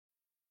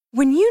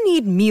When you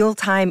need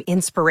mealtime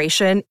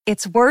inspiration,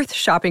 it's worth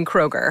shopping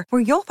Kroger,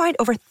 where you'll find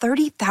over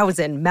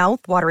 30,000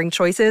 mouth-watering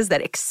choices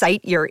that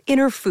excite your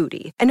inner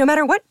foodie. And no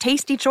matter what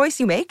tasty choice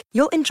you make,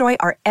 you'll enjoy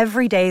our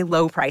everyday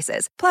low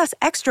prices, plus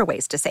extra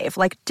ways to save,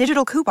 like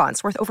digital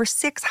coupons worth over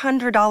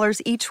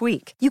 $600 each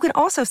week. You can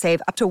also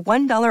save up to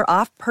 $1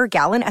 off per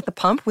gallon at the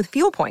pump with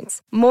fuel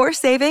points. More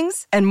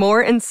savings and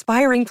more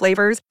inspiring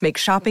flavors make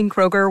shopping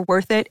Kroger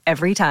worth it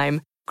every time.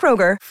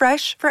 Kroger,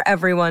 fresh for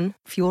everyone.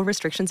 Fuel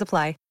restrictions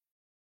apply.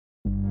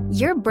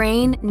 Your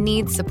brain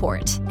needs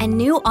support, and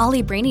new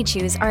Ollie Brainy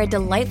Chews are a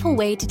delightful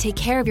way to take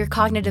care of your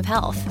cognitive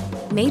health.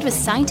 Made with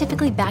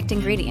scientifically backed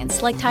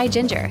ingredients like Thai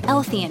ginger,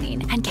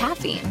 L-theanine, and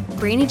caffeine,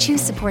 Brainy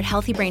Chews support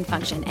healthy brain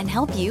function and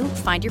help you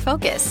find your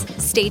focus,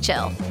 stay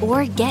chill,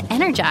 or get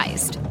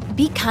energized.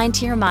 Be kind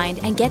to your mind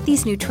and get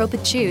these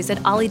nootropic chews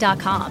at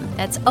ollie.com.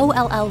 That's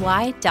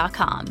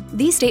OLLY.com.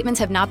 These statements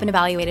have not been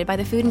evaluated by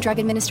the Food and Drug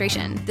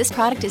Administration. This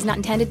product is not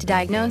intended to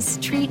diagnose,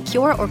 treat,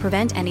 cure, or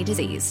prevent any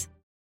disease.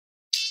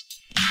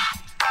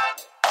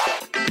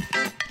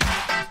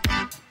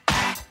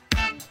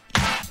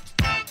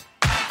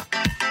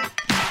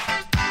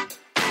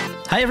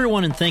 Hi,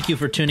 everyone, and thank you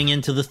for tuning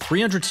in to the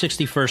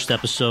 361st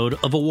episode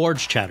of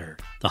Awards Chatter,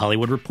 the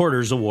Hollywood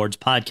Reporter's awards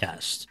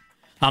podcast.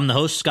 I'm the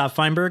host, Scott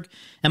Feinberg,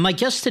 and my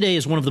guest today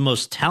is one of the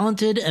most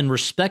talented and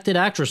respected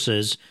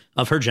actresses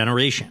of her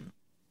generation.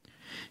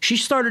 She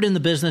started in the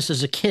business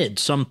as a kid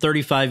some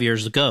 35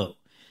 years ago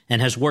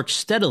and has worked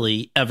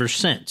steadily ever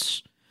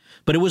since.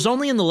 But it was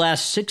only in the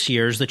last 6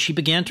 years that she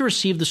began to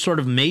receive the sort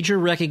of major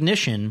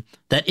recognition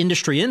that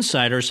industry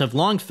insiders have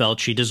long felt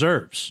she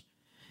deserves.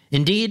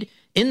 Indeed,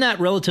 in that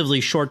relatively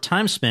short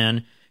time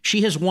span,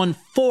 she has won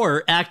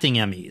 4 acting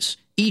Emmys,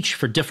 each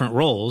for different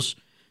roles,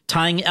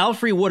 tying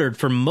Alfre Woodard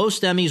for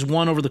most Emmys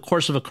won over the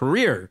course of a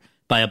career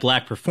by a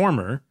black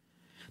performer,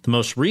 the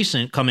most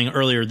recent coming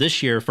earlier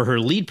this year for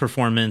her lead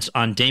performance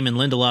on Damon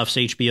Lindelof's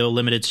HBO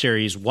limited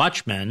series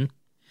Watchmen,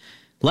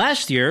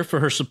 last year for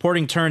her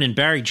supporting turn in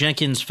Barry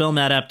Jenkins' film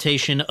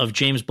adaptation of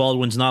James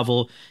Baldwin's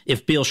novel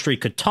If Beale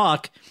Street Could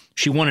Talk,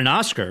 she won an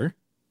Oscar,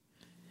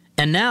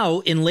 and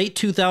now in late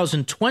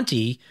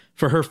 2020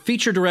 for her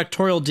feature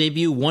directorial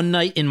debut One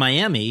Night in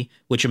Miami,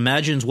 which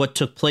imagines what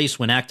took place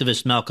when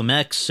activist Malcolm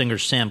X, singer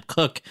Sam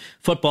Cooke,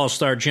 football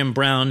star Jim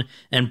Brown,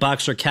 and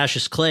boxer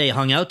Cassius Clay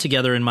hung out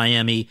together in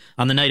Miami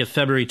on the night of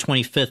February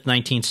 25th,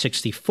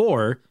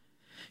 1964,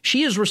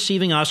 she is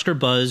receiving Oscar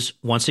buzz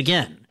once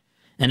again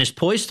and is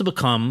poised to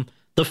become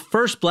the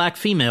first black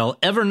female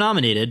ever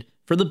nominated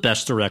for the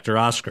Best Director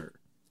Oscar.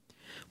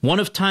 One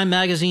of Time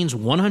magazine's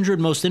 100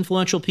 most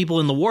influential people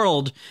in the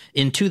world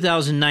in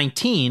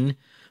 2019,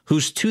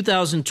 whose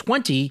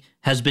 2020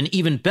 has been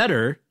even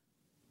better,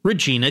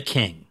 Regina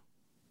King.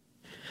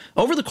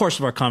 Over the course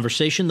of our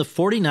conversation, the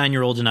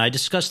 49-year-old and I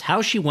discussed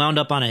how she wound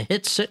up on a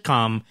hit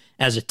sitcom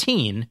as a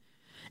teen,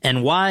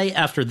 and why,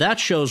 after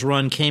that show's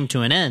run came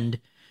to an end,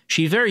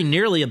 she very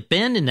nearly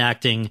abandoned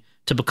acting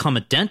to become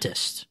a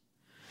dentist.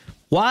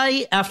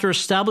 Why, after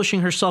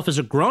establishing herself as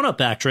a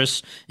grown-up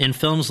actress in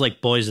films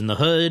like Boys in the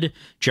Hood,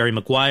 Jerry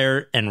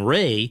Maguire, and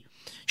Ray,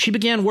 she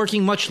began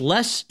working much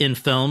less in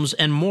films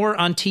and more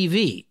on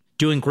TV,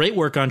 doing great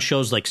work on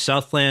shows like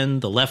Southland,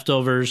 The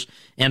Leftovers,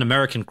 and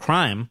American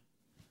Crime.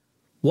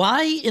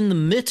 Why, in the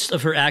midst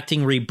of her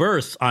acting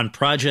rebirth on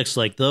projects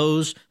like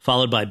those,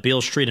 followed by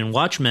Beale Street and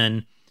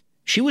Watchmen,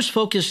 she was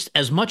focused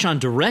as much on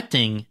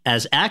directing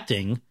as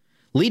acting,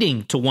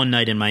 leading to One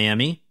Night in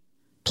Miami,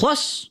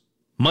 plus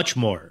much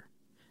more.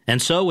 And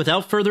so,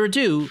 without further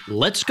ado,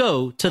 let's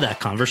go to that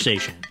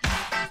conversation.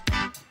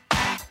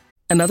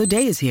 Another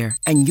day is here,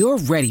 and you're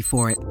ready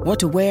for it. What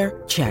to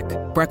wear? Check.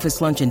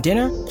 Breakfast, lunch, and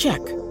dinner? Check.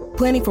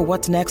 Planning for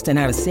what's next and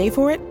how to save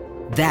for it?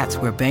 That's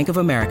where Bank of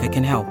America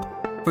can help.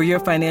 For your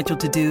financial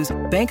to-dos,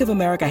 Bank of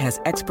America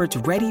has experts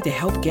ready to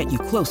help get you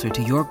closer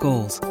to your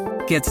goals.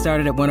 Get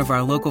started at one of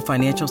our local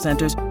financial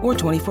centers or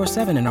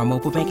 24/7 in our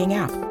mobile banking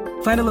app.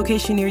 Find a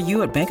location near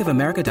you at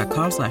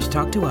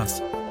bankofamerica.com/talktous.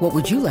 What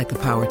would you like the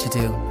power to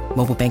do?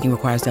 Mobile banking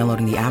requires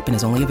downloading the app and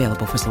is only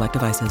available for select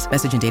devices.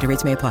 Message and data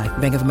rates may apply.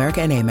 Bank of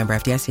America N.A., member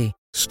FDIC.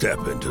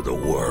 Step into the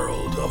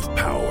world of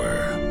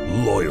power,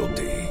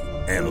 loyalty,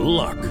 and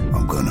luck.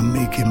 I'm gonna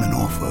make him an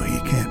offer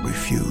he can't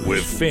refuse.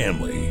 With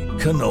family,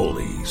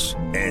 cannolis,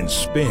 and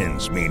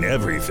spins mean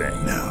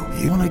everything. Now,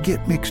 you wanna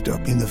get mixed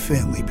up in the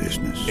family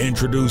business.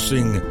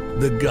 Introducing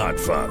The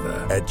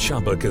Godfather at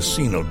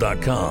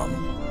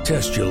ChumbaCasino.com.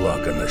 Test your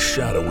luck in the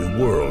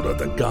shadowy world of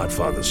The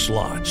Godfather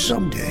slot.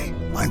 Someday,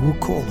 I will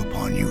call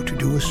upon you to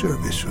do a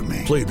service for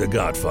me. Play The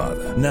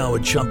Godfather, now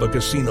at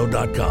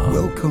ChumbaCasino.com.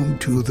 Welcome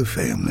to the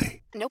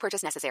family. No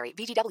purchase necessary.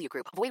 VGW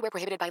Group. Void where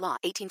prohibited by law.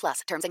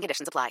 18+. Terms and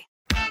conditions apply.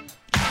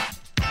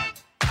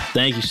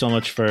 Thank you so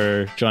much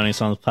for joining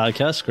us on the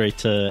podcast. Great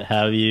to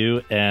have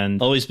you.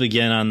 And always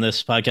begin on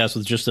this podcast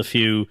with just a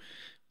few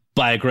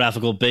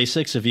biographical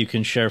basics. If you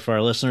can share for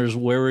our listeners,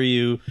 where were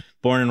you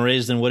born and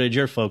raised, and what did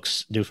your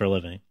folks do for a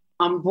living?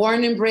 I'm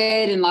born and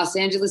bred in Los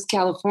Angeles,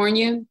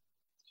 California.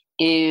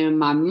 And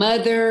my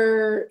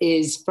mother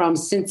is from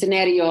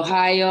Cincinnati,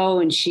 Ohio,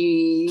 and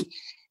she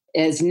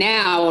is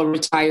now a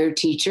retired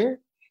teacher.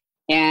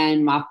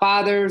 And my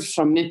father's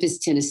from Memphis,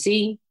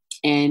 Tennessee,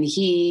 and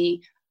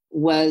he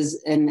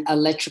was an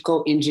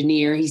electrical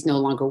engineer. He's no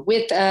longer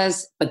with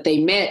us, but they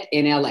met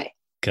in LA.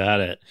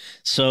 Got it.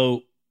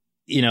 So,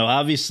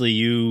 obviously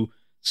you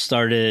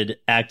started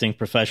acting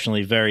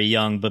professionally very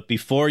young, but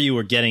before you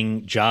were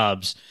getting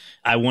jobs,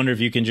 I wonder if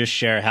you can just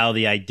share how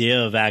the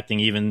idea of acting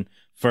even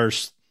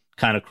first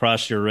kind of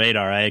crossed your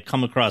radar. I had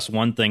come across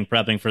one thing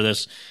prepping for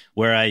this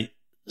where I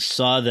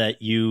saw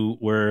that you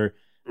were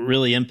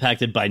really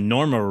impacted by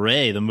Norma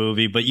Rae, the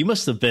movie, but you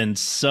must have been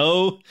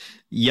so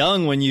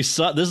young when you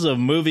saw this is a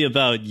movie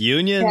about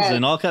unions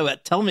and all kind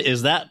of. Tell me,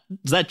 is that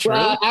true?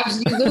 Well,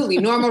 absolutely.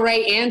 Norma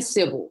Rae and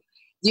Sybil.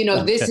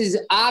 This is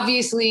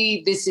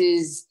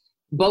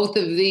both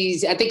of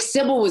these. I think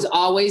Sybil was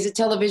always a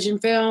television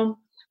film,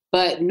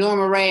 but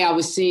Norma Rae, I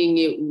was seeing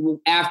it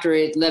after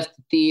it left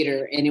the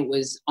theater and it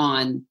was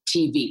on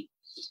TV.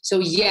 So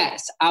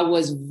yes, I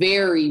was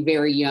very,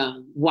 very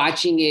young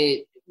watching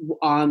it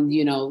on,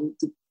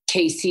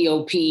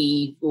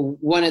 KCOP,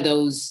 one of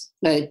those,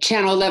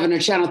 Channel 11 or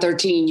Channel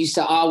 13 used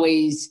to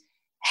always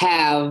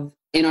have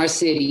in our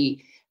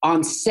city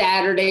on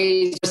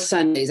Saturdays or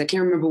Sundays. I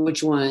can't remember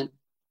which one.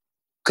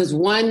 Because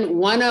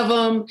one of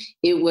them,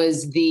 it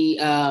was the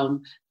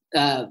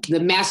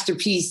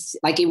masterpiece,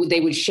 they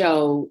would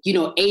show,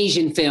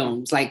 Asian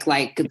films, like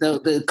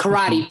the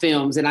karate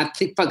films, and I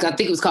think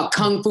it was called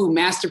Kung Fu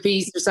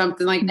Masterpiece or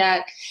something like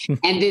that.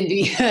 And then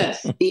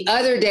the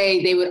other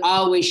day they would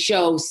always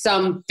show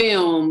some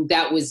film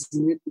that was,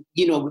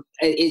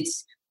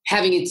 it's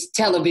having its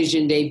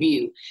television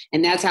debut,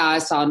 and that's how I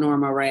saw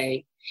Norma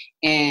Rae.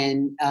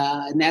 And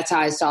that's how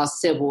I saw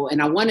Sybil.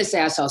 And I want to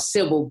say I saw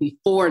Sybil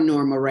before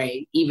Norma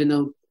Rae, even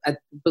though I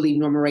believe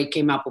Norma Rae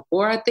came out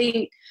before, I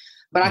think.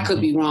 But I could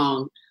be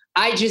wrong.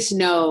 I just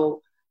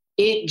know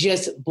it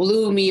just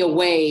blew me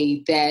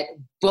away that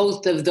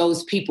both of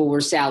those people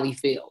were Sally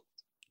Field.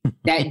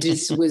 That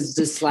just was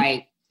just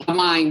like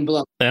mind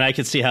blowing. And I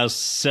could see how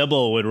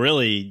Sybil would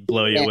really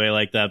blow you away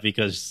like that,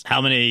 because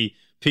how many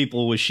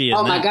people was she in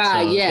Oh, my that?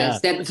 God, So, yes.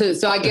 yeah.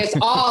 So I guess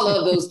all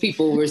of those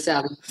people were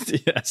Sally.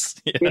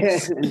 Yes.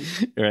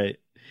 Right.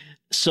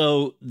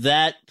 So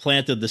that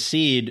planted the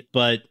seed,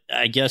 but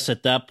I guess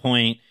at that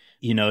point,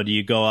 do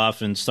you go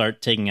off and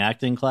start taking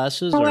acting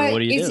classes, or what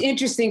do you do? It's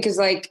interesting because,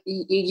 when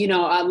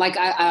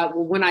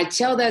I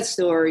tell that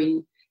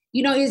story,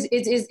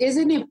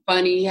 isn't it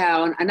funny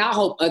how, and I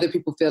hope other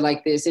people feel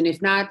like this, and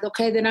if not,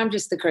 okay, then I'm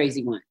just the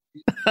crazy one.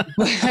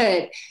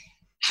 But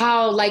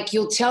how,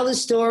 you'll tell a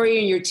story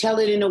and you tell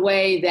it in a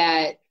way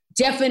that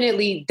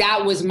definitely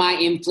that was my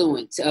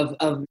influence of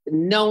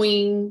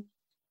knowing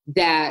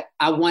that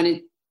I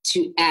wanted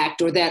to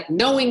act, or that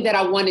knowing that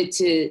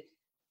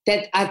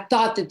that I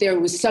thought that there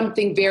was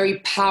something very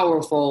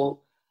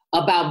powerful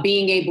about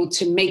being able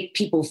to make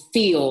people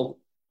feel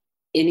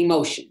an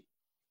emotion.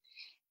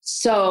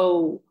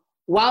 So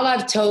while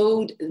I've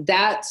told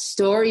that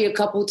story a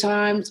couple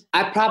times,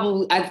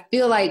 I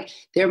feel like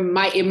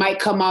it might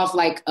come off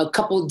like a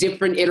couple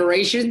different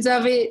iterations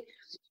of it,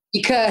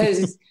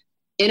 because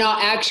in all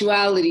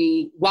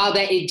actuality, while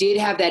it did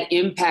have that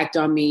impact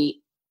on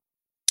me,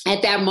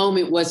 at that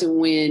moment wasn't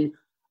when,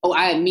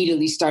 I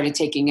immediately started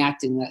taking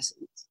acting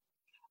lessons.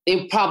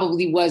 It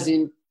probably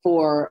wasn't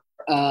for,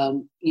 a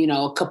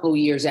couple of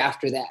years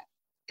after that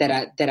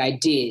I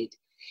did.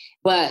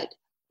 But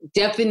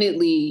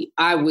definitely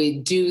I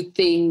would do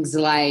things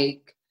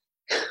like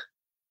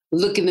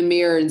look in the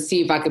mirror and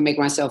see if I can make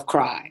myself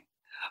cry,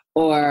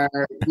 or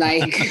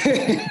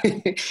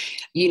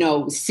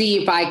see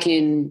if I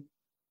can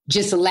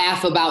just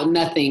laugh about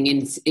nothing,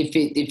 and if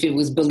it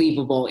was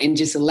believable, and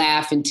just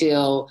laugh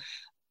until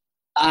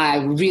I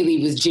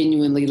really was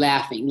genuinely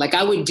laughing.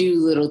 I would do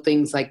little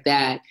things like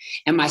that,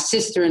 and my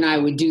sister and I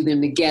would do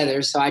them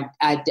together. So I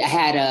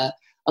had a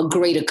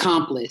great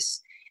accomplice,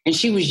 and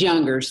she was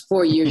younger,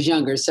 4 years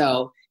younger.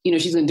 So,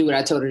 she's going to do what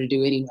I told her to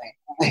do anyway.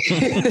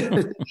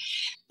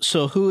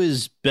 So who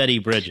is Betty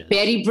Bridges?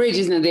 Betty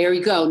Bridges. Now, there we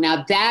go.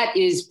 Now,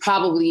 Betty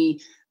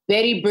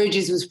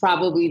Bridges was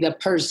probably the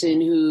person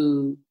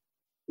who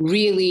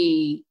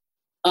really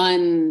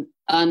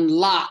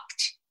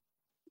unlocked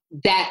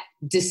that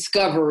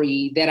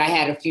discovery that I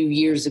had a few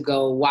years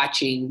ago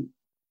watching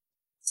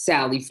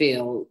Sally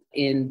Field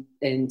and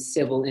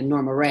Sybil and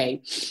Norma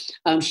Rae.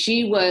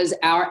 She was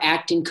our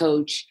acting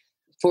coach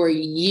for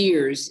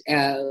years,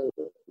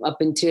 up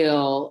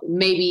until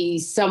maybe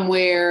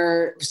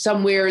somewhere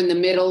in the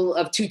middle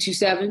of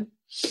 227.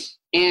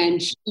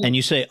 And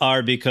you say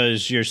 "our"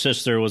 because your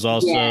sister was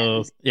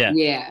also... Yeah.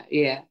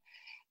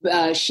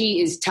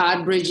 She is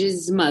Todd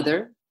Bridges'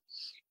 mother.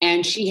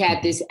 And she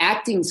had this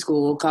acting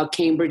school called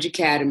Cambridge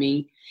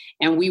Academy.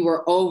 And we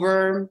were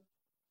over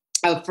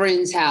a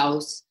friend's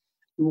house,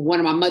 one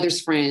of my mother's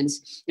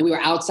friends, and we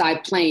were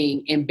outside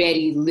playing, and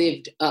Betty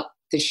lived up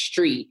the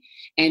street.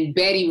 And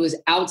Betty was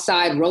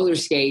outside roller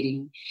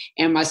skating.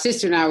 And my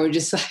sister and I were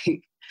just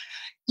like,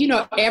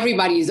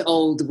 everybody is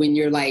old when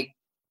you're 10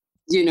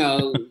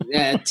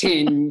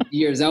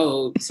 years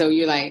old. So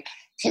you're like,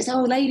 this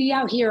old lady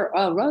out here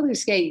roller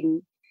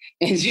skating.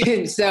 And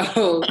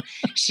so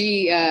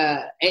she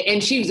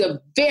was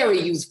a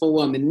very useful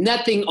woman,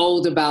 nothing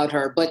old about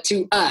her, but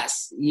to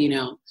us, you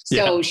know.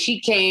 So she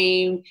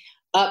came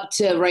up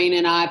to Raina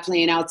and I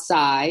playing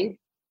outside,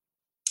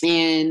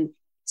 and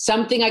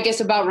something, I guess,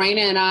 about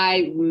Raina and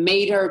I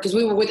made her, because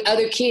we were with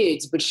other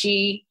kids, but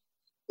she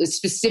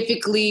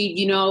specifically,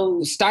 you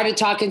know, started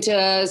talking to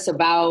us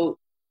about,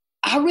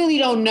 I really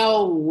don't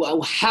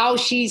know how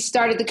she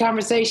started the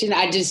conversation.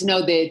 I just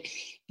know that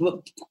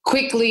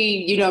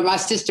quickly, you know, my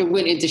sister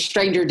went into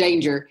stranger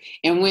danger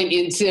and went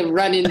into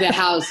running the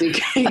house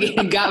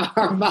and got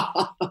her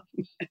mom.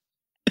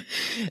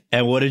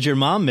 And what did your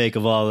mom make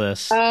of all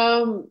this?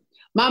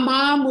 My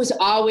mom was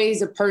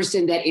always a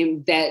person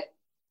that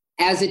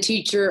as a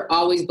teacher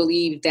always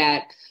believed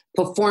that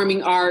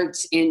performing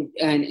arts and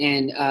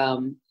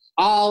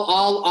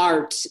all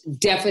arts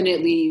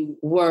definitely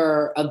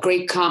were a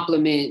great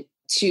compliment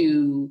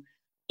to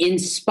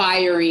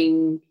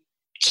inspiring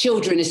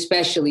children,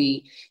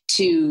 especially,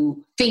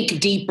 to think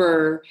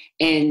deeper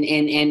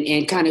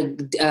and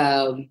kind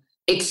of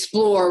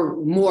explore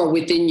more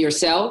within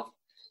yourself.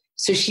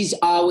 So she's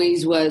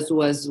always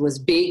was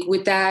big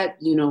with that,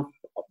 you know,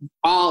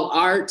 all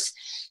arts.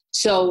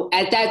 So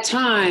at that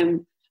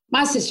time,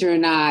 my sister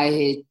and I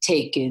had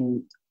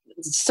taken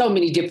so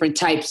many different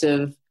types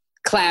of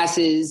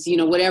classes, you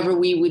know, whatever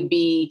we would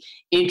be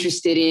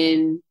interested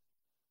in.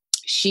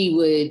 She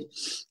would,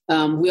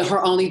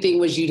 her only thing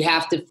was you'd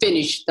have to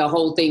finish the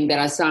whole thing that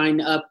I sign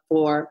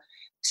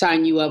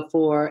you up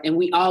for. And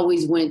we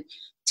always went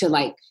to,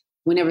 like,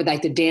 whenever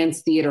like the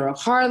Dance Theater of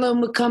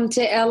Harlem would come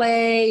to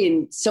LA.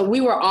 And so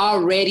we were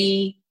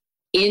already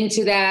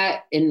into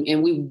that.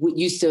 And we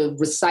used to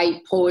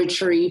recite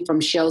poetry from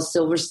Shel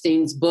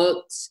Silverstein's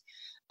books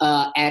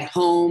at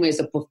home as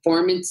a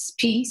performance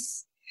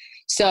piece.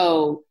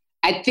 So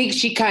I think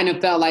she kind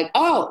of felt like,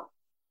 oh,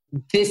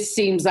 this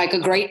seems like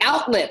a great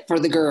outlet for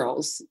the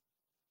girls.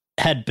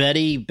 Had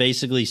Betty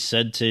basically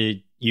said to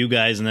you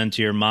guys and then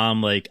to your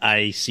mom, like,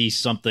 I see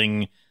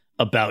something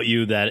about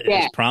you that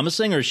is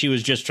promising, or she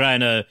was just trying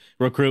to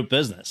recruit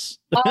business?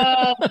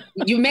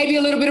 You maybe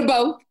a little bit of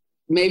both.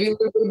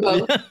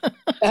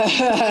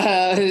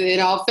 In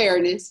all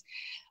fairness.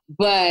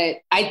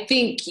 But I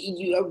think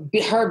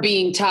her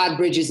being Todd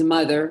Bridges'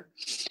 mother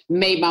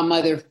made my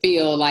mother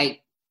feel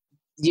like,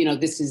 you know,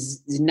 this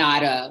is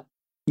not a...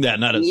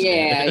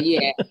 Yeah.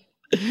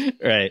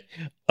 Right.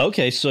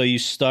 Okay, so you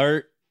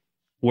start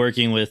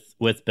working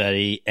with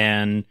Betty,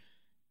 and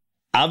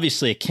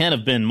obviously it can't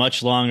have been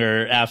much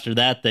longer after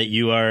that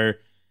you are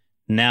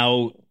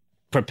now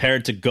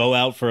prepared to go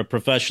out for a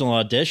professional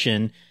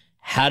audition.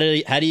 How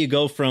do you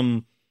go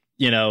from,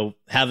 you know,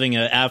 having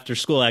an after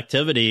school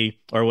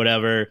activity or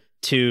whatever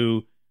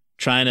to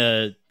trying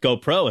to go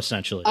pro,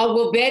 essentially? Oh,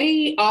 well,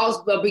 Betty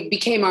also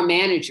became our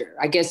manager.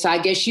 I guess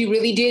she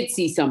really did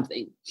see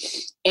something.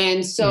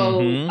 And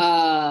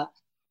so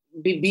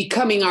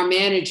becoming our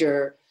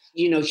manager,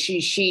 you know,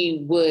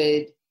 she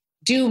would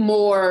do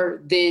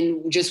more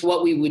than just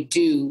what we would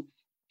do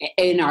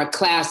in our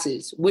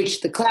classes, which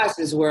the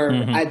classes were,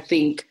 I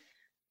think,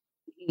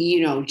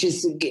 you know,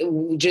 just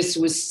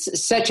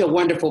was such a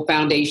wonderful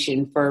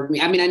foundation for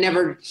me. I mean, I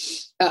never,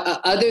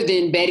 other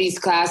than Betty's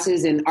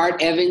classes and Art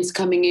Evans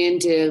coming in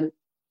to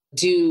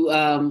do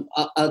a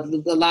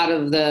lot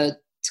of the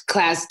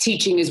class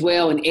teaching as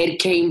well, and Ed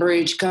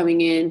Cambridge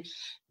coming in,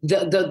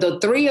 the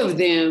three of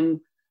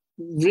them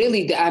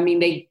really, I mean,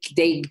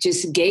 they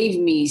just gave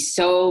me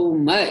so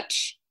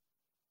much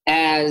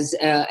as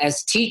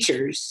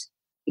teachers.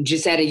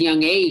 Just at a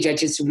young age, I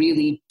just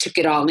really took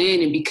it all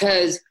in. And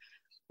because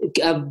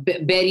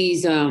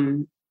Betty's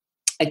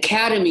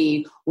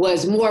academy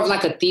was more of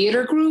like a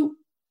theater group,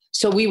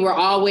 so we were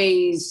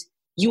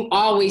you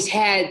always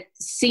had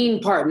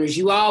scene partners.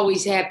 You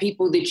always had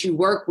people that you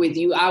work with.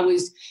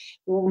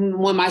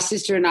 When my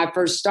sister and I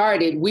first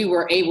started, we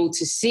were able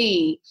to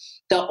see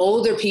the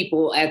older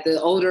people at the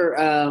older,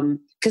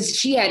 because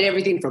she had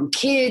everything from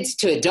kids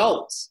to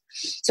adults.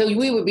 So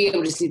we would be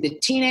able to see the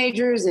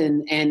teenagers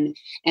and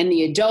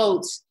the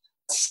adults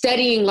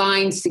studying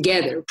lines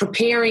together,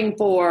 preparing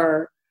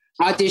for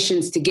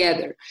auditions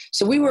together.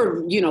 So we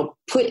were, you know,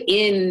 put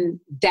in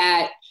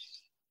that,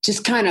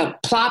 just kind of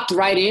plopped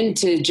right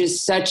into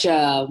just such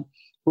a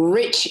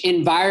rich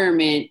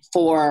environment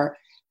for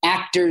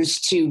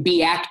actors to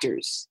be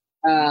actors.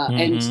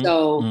 And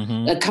so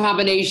a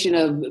combination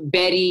of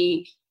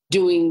Betty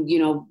doing, you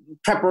know,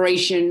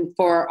 preparation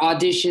for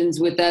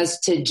auditions with us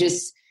to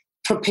just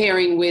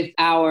preparing with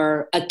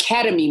our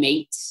academy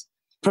mates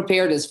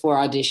prepared us for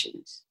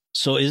auditions.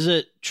 So is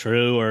it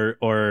true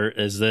or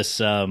is this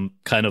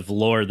kind of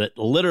lore that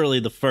literally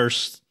the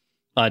first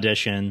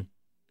audition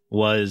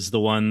was the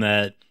one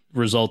that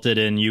resulted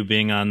in you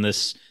being on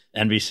this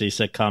NBC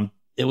sitcom?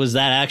 Was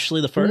that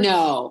actually the first?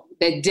 No,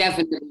 that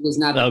definitely was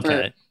not the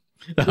first.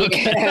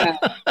 Okay. Yeah.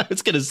 I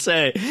was going to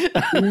say.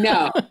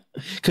 No.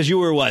 Because you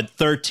were,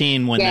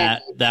 13 when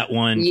that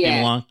one came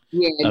along?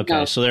 Yeah. Okay,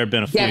 no, so there have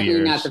been a few years.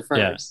 Definitely not the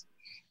first.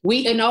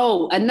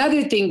 Yeah.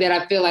 Another thing that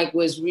I feel like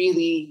was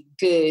really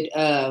good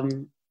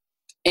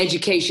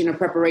education or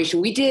preparation.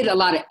 We did a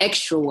lot of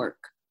extra work.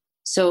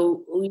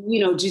 So,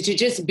 to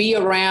just be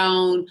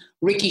around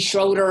Ricky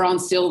Schroeder on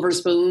Silver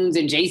Spoons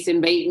and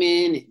Jason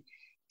Bateman and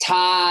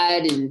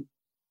Todd and,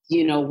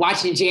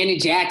 watching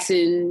Janet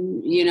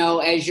Jackson,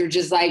 as your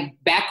just like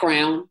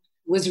background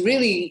was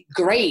really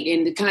great,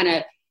 and to kind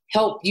of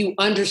help you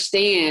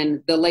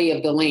understand the lay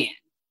of the land.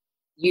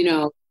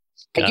 You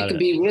could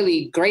be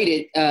really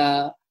great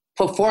at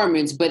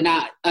performance, but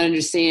not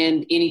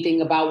understand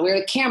anything about where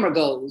the camera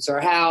goes or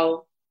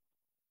how,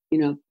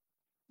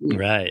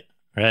 Right.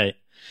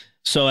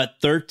 So at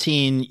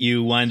 13,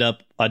 you wind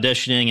up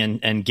auditioning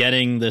and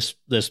getting this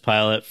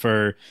pilot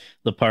for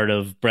the part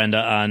of Brenda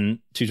on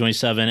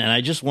 227. And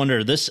I just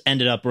wonder, this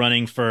ended up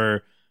running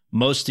for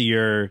most of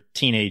your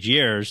teenage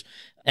years.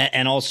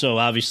 And also,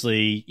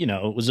 obviously,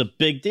 it was a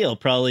big deal.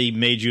 Probably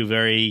made you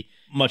very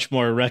much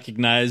more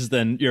recognized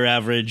than your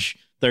average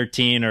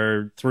 13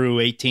 or through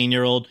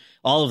 18-year-old.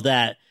 All of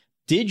that.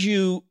 Did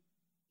you,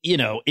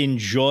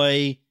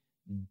 enjoy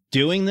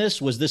doing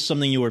this? Was this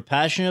something you were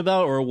passionate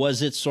about, or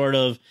was it sort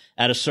of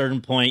at a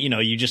certain point,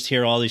 you just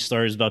hear all these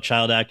stories about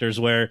child actors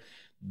where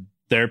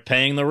they're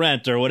paying the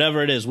rent or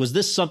whatever it is. Was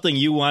this something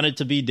you wanted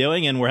to be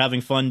doing and were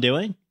having fun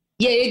doing?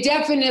 Yeah, it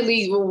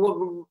definitely,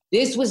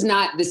 this was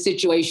not the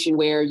situation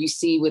where you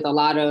see with a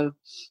lot of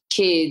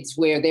kids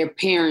where their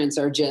parents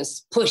are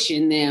just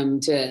pushing them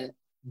to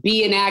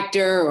be an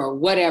actor or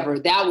whatever.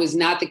 That was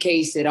not the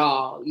case at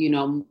all.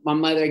 My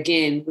mother,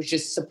 again, was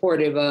just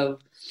supportive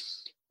of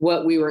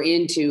what we were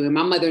into, and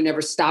my mother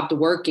never stopped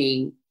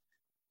working.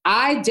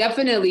 I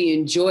definitely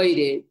enjoyed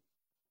it,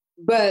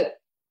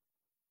 but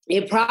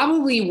it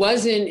probably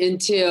wasn't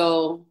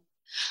until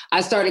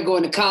I started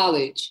going to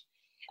college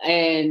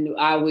and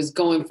I was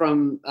going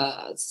from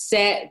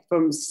set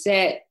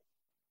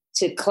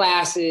to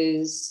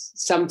classes,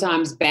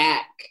 sometimes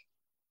back,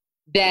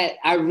 that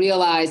I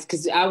realized,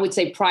 because I would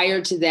say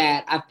prior to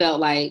that, I felt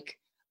like,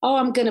 oh,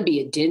 I'm going to be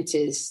a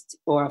dentist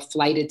or a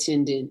flight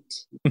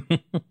attendant.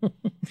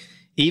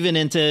 Even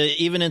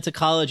into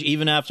college,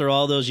 even after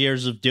all those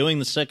years of doing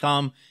the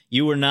sitcom,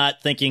 you were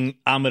not thinking,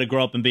 I'm going to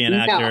grow up and be an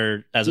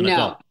actor as an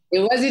adult.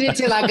 It wasn't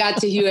until I got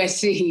to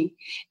USC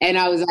and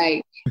I was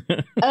like,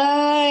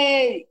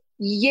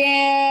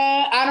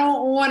 yeah, I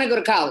don't want to go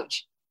to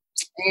college.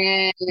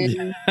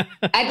 And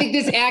I think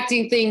this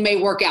acting thing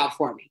may work out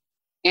for me.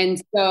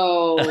 And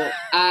so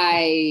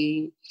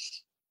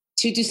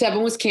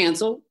 227 was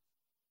canceled.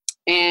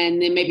 And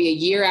then maybe a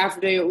year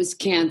after it was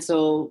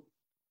canceled,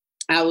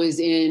 so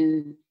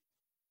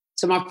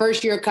my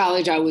first year of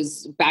college, I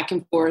was back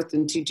and forth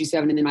in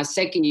 227. And then my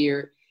second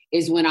year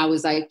is when I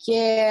was like,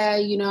 yeah,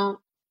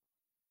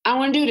 I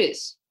want to do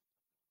this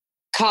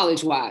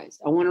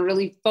college-wise. I want to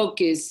really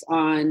focus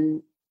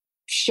on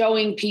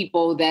showing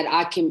people that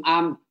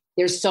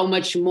there's so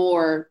much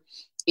more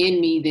in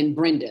me than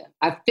Brenda.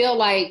 I feel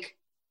like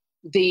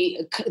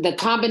the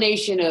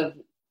combination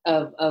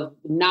of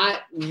not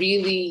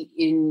really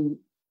in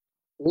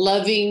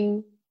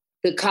loving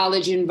the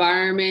college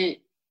environment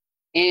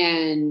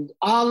and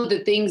all of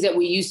the things that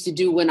we used to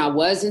do when I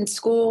was in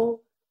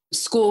school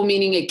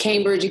meaning at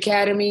Cambridge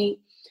Academy,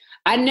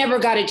 I never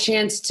got a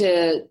chance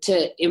to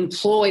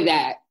employ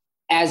that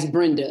as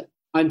Brenda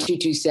on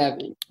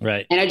 227.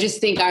 Right. And I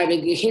just think I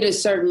hit a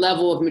certain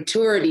level of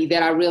maturity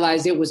that I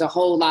realized there was a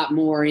whole lot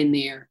more in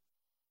there.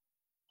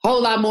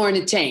 Whole lot more in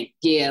the tank.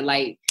 Yeah,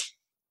 like,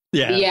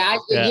 yeah,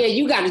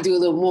 you got to do a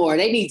little more.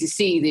 They need to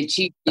see that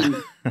you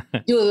can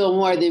do a little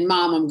more than,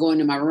 Mom, I'm going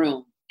to my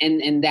room.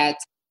 And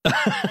that's,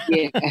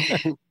 yeah.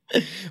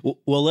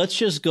 Well, let's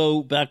just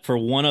go back for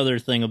one other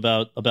thing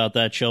about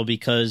that show,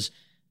 because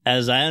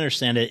as I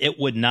understand it, it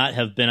would not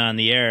have been on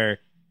the air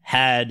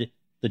had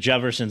the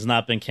Jeffersons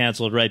not been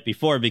canceled right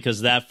before,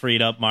 because that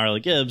freed up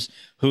Marla Gibbs,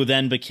 who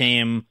then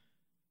became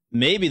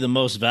maybe the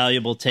most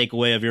valuable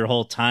takeaway of your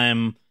whole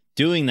time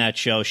doing that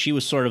show. She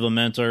was sort of a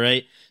mentor,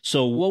 right?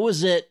 So what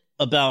was it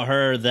about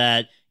her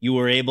that you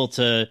were able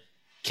to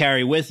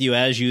carry with you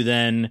as you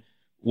then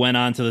went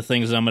on to the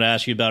things that I'm going to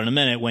ask you about in a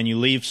minute when you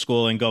leave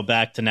school and go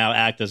back to now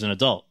act as an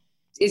adult?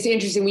 It's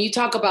interesting when you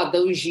talk about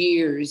those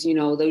years,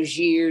 those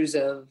years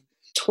of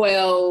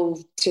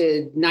 12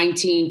 to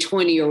 19,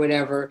 20 or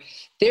whatever,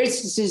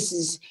 there's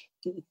this,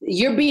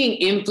 you're being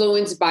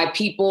influenced by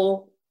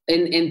people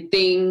and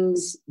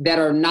things that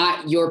are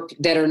not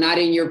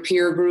in your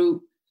peer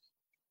group,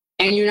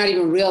 and you're not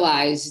even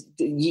realize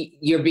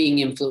you're being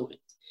influenced.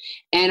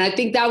 And I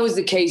think that was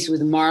the case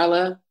with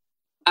Marla.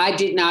 I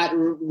did not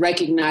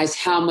recognize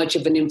how much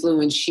of an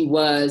influence she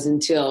was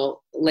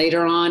until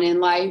later on in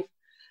life.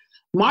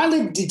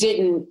 Marla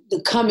didn't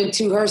come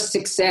into her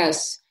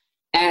success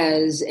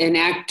as an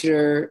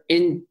actor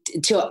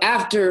until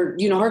after,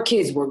 her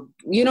kids were,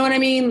 you know what I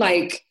mean?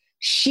 Like,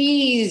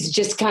 she's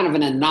just kind of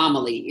an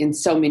anomaly in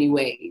so many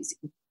ways.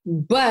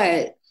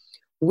 But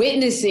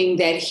witnessing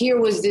that here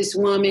was this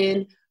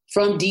woman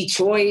from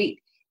Detroit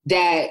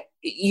that,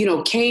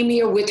 came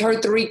here with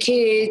her 3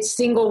 kids,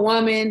 single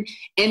woman,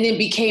 and then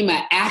became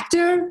an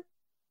actor,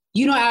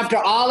 after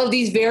all of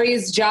these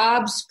various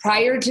jobs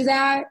prior to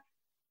that.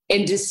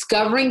 and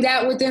discovering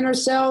that within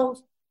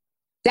herself,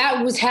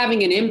 that was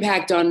having an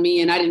impact on me.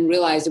 And I didn't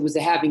realize it was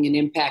having an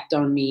impact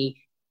on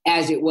me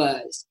as it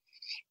was.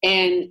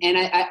 And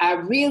I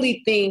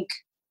really think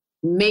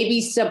maybe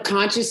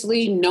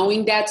subconsciously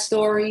knowing that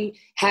story,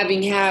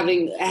 having had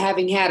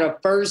a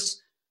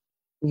first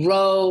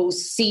row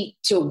seat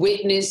to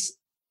witness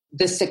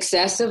the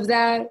success of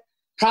that,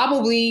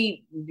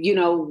 probably,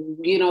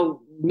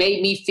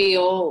 made me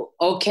feel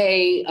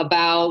okay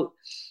about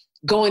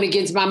going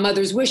against my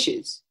mother's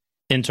wishes.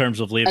 In terms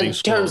of leaving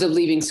school. In terms of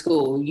leaving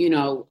school,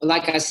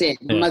 like I said,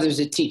 my mother's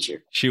a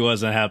teacher. She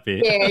wasn't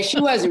happy. Yeah, she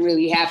wasn't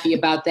really happy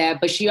about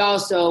that, but she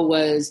also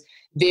was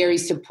very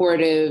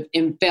supportive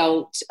and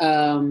felt,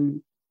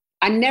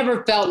 I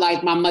never felt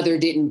like my mother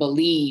didn't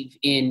believe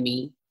in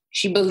me.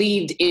 She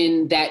believed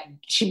in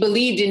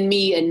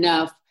me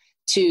enough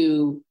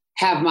to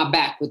have my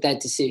back with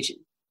that decision.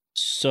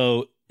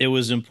 So it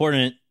was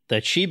important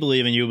that she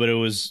believed in you, but it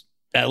was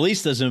at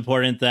least as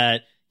important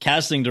that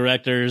casting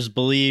directors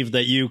believe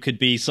that you could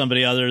be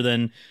somebody other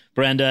than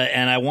Brenda.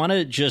 And I want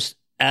to just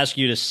ask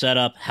you to set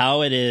up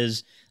how it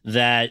is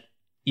that,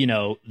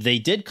 they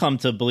did come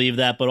to believe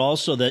that, but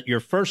also that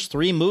your first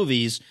 3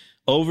 movies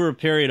over a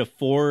period of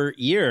 4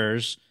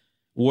 years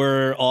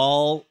were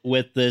all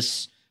with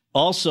this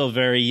also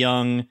very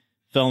young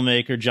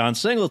filmmaker, John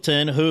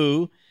Singleton,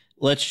 who,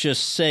 let's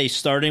just say,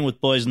 starting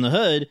with Boys in the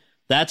Hood,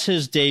 that's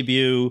his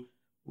debut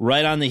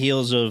right on the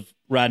heels of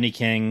Rodney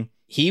King.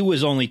 He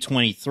was only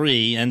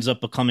 23, ends up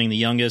becoming the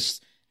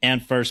youngest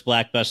and first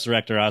Black Best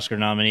Director Oscar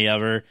nominee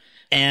ever.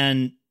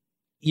 And,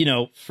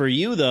 for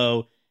you,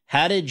 though,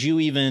 how did you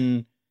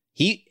even...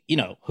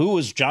 who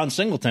was John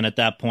Singleton at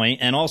that point?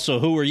 And also,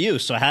 who were you?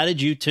 So how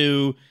did you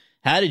two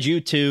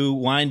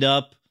wind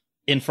up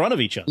in front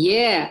of each other?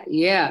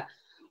 Yeah.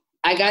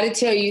 I got to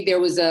tell you, there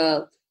was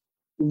a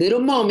little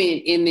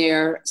moment in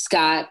there,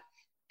 Scott,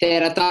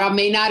 that I thought I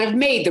may not have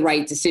made the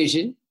right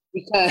decision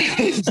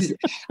because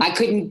I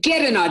couldn't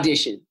get an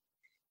audition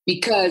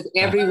because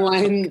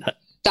everyone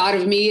thought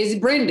of me as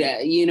Brenda.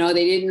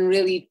 They didn't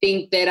really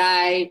think that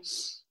I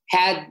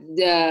had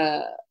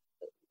that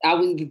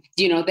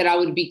I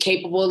would be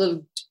capable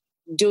of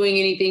doing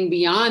anything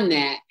beyond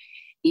that,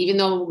 even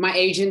though my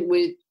agent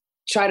would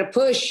try to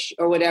push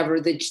or whatever,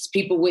 that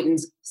people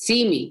wouldn't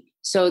see me.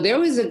 So there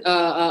was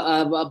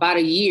about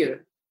a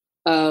year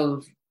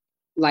of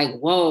like,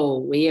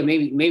 whoa, yeah,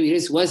 maybe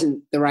this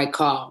wasn't the right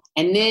call.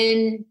 And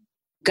then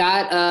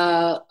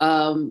got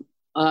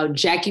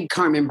Jackie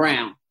Carmen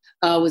Brown,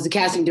 was the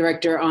casting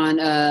director on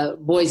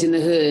Boys in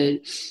the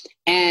Hood.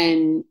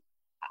 And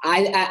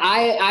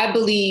I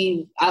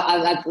believe,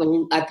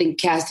 I think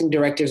casting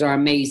directors are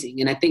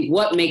amazing. And I think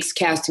what makes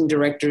casting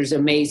directors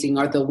amazing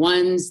are the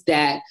ones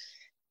that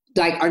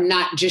are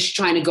not just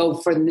trying to go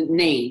for the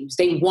names.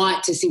 They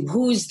want to see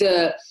who's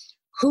the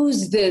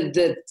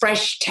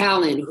fresh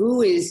talent,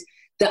 who is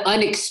the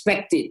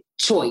unexpected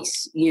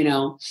choice,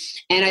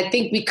 And I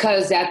think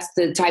because that's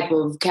the type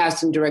of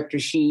casting director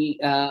she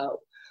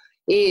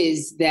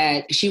is,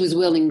 that she was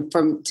willing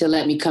to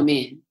let me come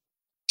in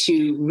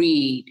to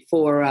read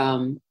for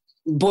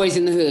Boys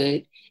in the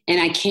Hood.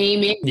 And I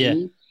came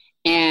in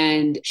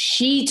and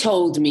she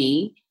told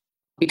me,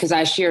 because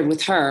I shared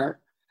with her,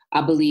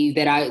 I believe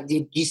that I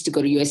used to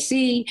go to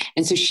USC.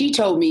 And so she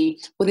told me,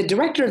 well, the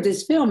director of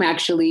this film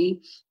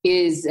actually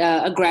is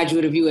a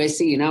graduate of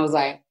USC. And I was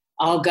like,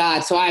 oh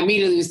God. So I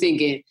immediately was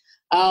thinking,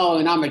 oh,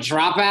 and I'm a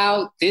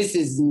dropout. This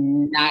is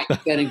not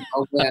going to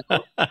go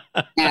well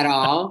at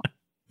all.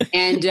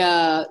 And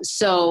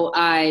so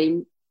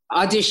I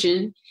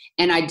auditioned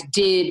and I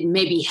did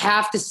maybe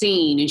half the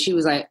scene. And she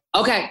was like,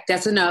 okay,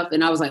 that's enough.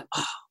 And I was like,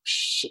 oh,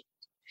 shit.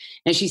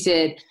 And she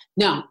said,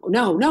 no.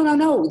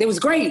 That was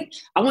great.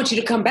 I want you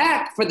to come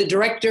back for the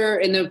director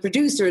and the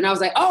producer. And I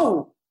was like,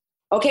 oh,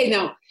 okay.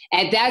 Now,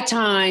 at that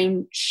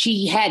time,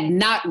 she had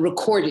not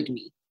recorded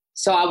me.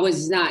 So I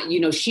was not,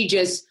 she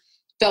just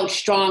felt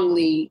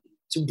strongly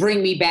to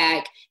bring me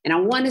back. And I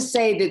want to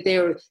say that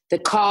the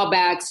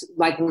callbacks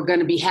were going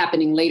to be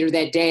happening later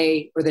that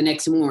day or the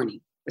next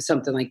morning or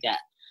something like that.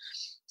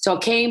 So I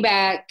came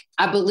back.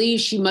 I believe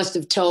she must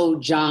have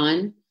told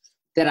John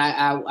that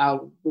I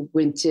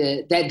went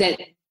to that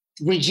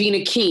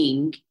Regina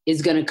King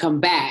is going to come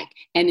back.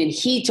 And then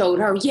he told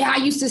her, yeah, I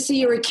used to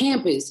see her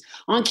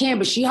on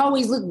campus. She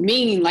always looked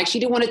mean, like she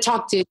didn't want to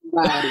talk to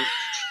anybody.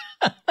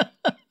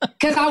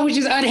 Because I was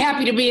just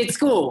unhappy to be at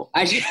school.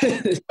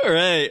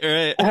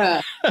 Right.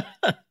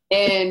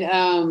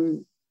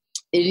 And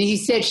he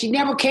said she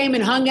never came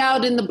and hung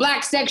out in the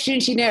Black section.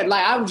 She never,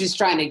 I was just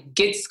trying to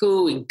get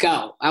school and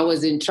go. I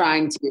wasn't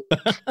trying to.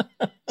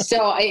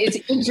 So it's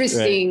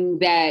interesting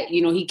that,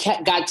 he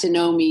got to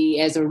know me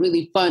as a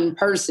really fun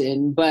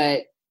person,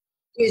 but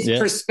his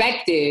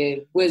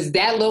perspective was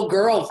that little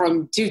girl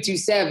from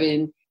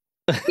 227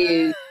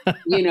 is,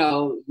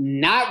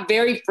 not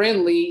very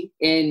friendly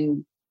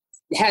and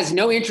has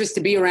no interest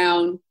to be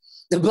around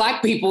the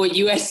Black people at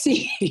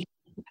USC.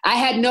 I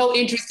had no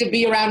interest to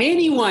be around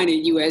anyone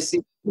at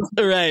USC.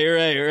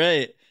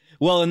 Right.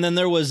 Well, and then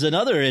there was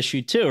another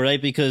issue too,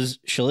 right? Because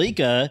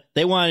Shalika,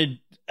 they wanted,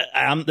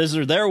 these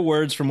are their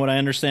words from what I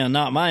understand,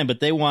 not mine, but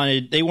they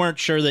weren't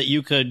sure that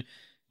you could,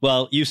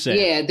 well, you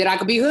say. Yeah, that I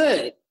could be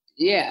hood.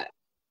 Yeah.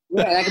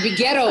 Yeah, that could be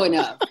ghetto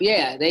enough.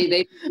 Yeah, they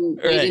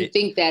didn't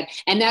think that.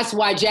 And that's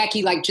why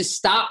Jackie, like, just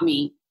stopped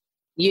me,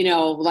 you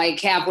know,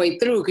 like halfway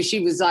through, because she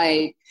was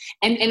like,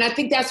 and I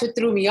think that's what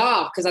threw me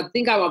off, because I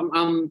think I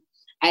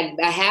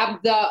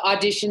have the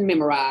audition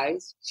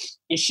memorized,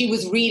 and she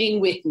was reading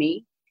with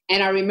me.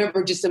 And I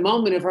remember just a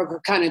moment of her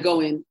kind of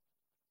going,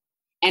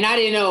 and I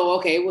didn't know,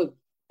 okay, well,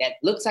 that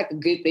looks like a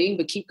good thing,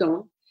 but keep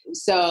going.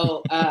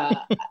 So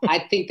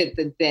I think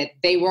that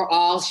they were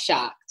all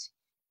shocked.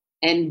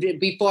 And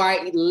before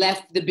I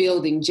left the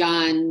building,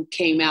 John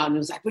came out and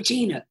was like,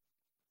 Regina,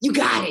 you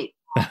got it.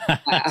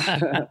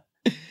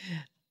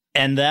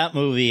 And that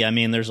movie, I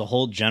mean, there's a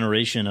whole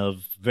generation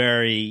of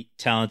very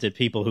talented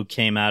people who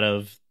came out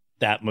of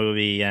that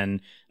movie, and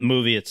the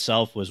movie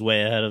itself was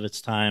way ahead of its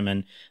time.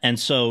 And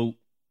so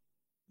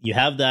you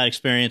have that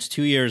experience.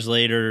 2 years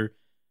later,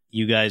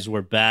 you guys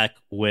were back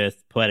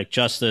with Poetic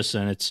Justice,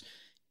 and it's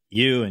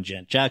you and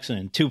Janet Jackson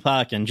and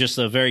Tupac, and just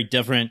a very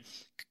different,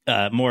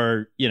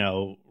 more, you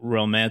know,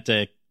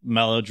 romantic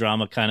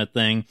melodrama kind of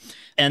thing.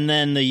 And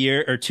then the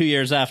year or 2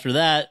 years after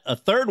that, a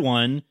third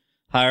one,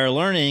 Higher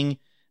Learning,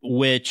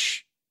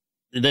 which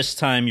this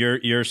time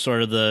you're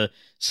sort of the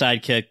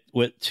sidekick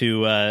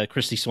to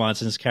Christy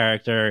Swanson's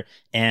character,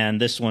 and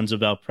this one's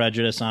about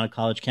prejudice on a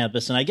college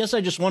campus. And I guess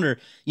I just wonder,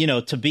 you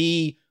know, to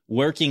be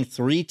working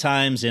 3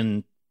 times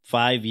in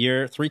 5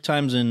 years, 3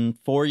 times in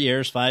 4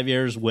 years, 5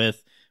 years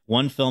with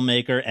one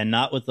filmmaker and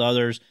not with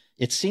others,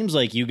 it seems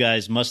like you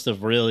guys must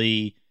have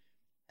really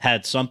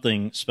had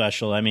something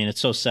special. I mean, it's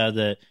so sad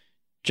that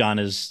John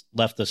has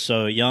left us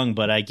so young,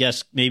 but I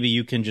guess maybe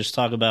you can just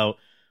talk about,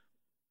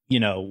 you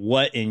know,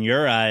 what in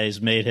your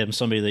eyes made him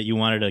somebody that you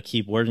wanted to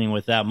keep working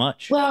with that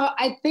much. Well,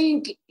 I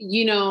think,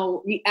 you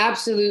know, we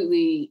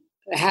absolutely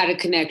had a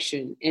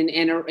connection,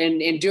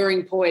 and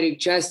during Poetic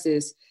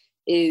Justice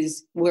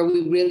is where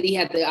we really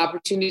had the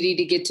opportunity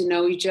to get to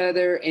know each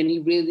other. And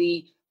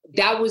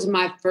that was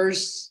my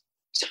first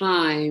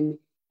time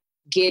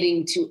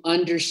getting to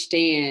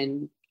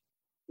understand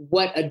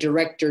what a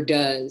director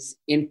does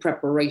in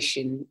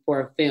preparation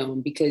for a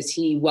film, because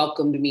he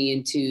welcomed me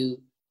into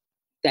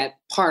that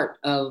part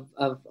of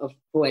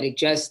Poetic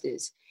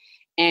Justice.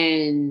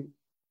 And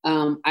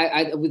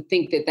I would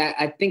think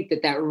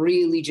that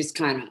really just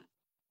kind of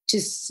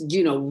just,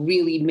 you know,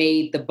 really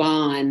made the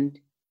bond.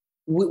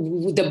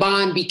 The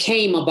bond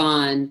became a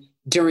bond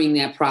during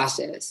that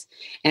process.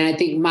 And I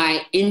think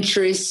my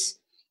interest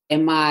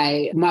and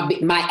my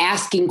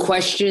asking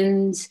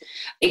questions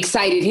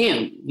excited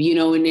him, you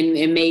know, and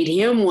made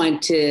him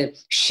want to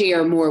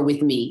share more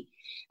with me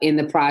in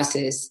the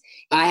process.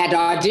 I had to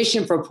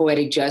audition for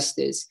Poetic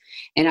Justice,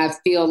 and I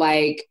feel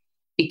like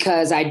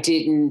because I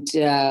didn't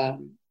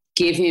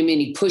give him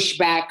any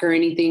pushback or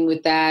anything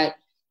with that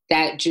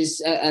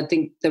just, I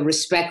think the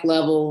respect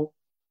level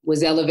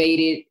was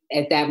elevated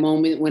at that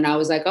moment when I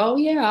was like, oh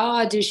yeah, I'll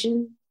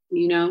audition,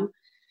 you know,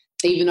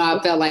 even though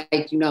I felt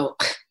like, you know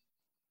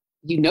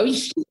you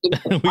should.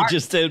 We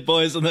just did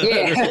Boys in the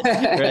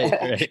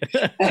Hood.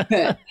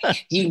 Right.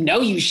 You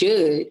know you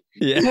should.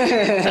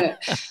 Yeah.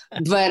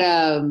 But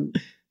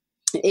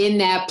in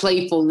that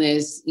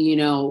playfulness, you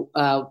know,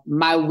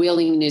 my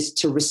willingness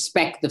to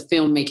respect the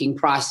filmmaking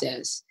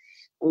process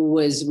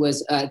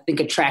was I think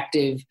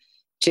attractive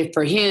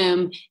for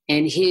him,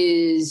 and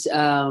his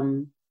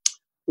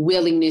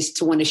willingness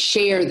to want to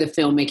share the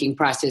filmmaking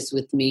process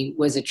with me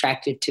was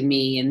attractive to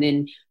me. And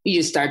then we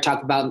just start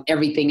talking about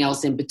everything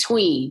else in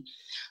between.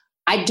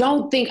 I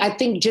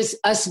think just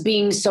us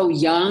being so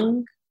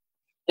young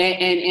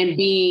and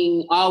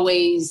being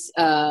always,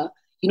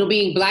 you know,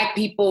 being Black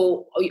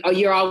people,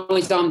 you're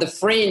always on the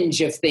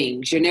fringe of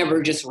things. You're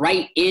never just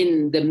right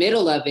in the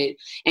middle of it.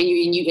 And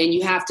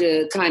you have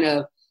to kind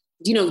of,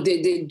 you know,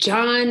 the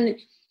John,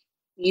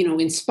 you know,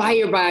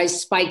 inspired by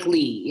Spike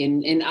Lee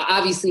and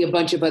obviously a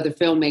bunch of other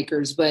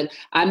filmmakers. But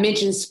I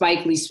mentioned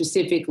Spike Lee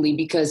specifically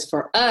because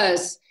for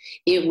us,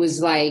 it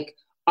was like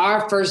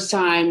our first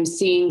time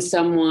seeing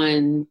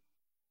someone,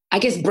 I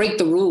guess, break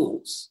the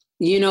rules,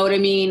 you know what I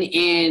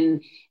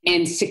mean?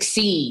 And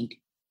succeed,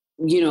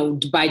 you know,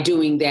 by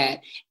doing that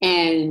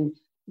and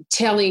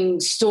telling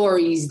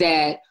stories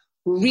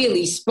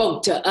really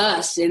spoke to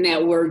us and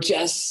that were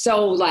just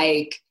so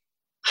like,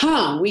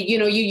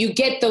 you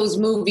get those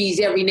movies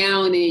every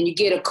now and then, you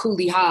get a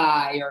Coolie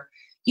High or,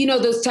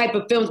 those type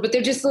of films, but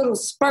they're just little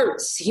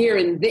spurts here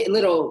and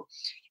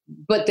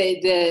but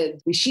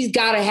She's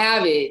Gotta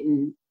Have It.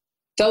 And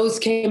those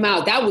came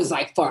out. That was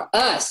like for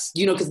us,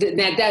 because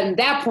at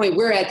that point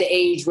we're at the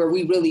age where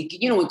we really,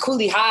 in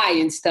Coolie High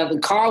and stuff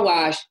and Car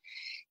Wash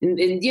and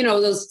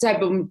those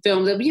type of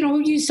films,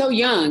 you're so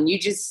young. You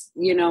just,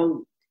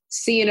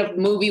 seeing a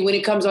movie when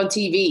it comes on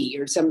TV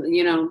or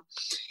something,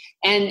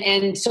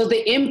 And so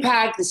the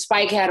impact that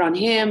Spike had on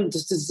him,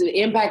 the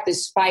impact that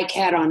Spike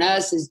had on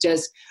us is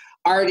just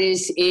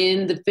artists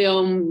in the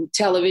film,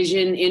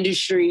 television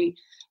industry,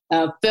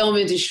 film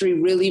industry,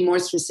 really more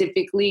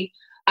specifically.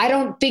 I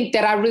don't think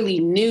that I really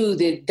knew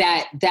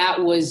that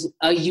was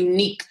a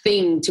unique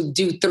thing to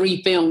do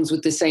 3 films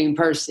with the same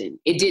person.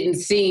 It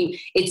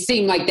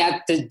seemed like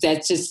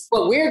that's just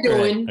what we're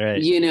doing,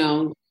 right. you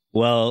know?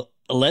 Well,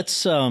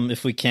 let's,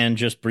 if we can,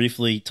 just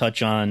briefly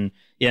touch on,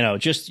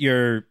 just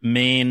your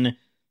main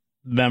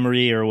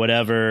memory or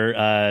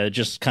whatever,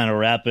 just kind of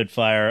rapid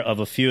fire of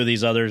a few of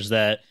these others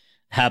that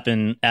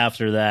happen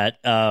after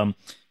that.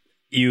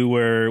 You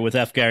were with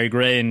F. Gary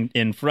Gray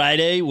in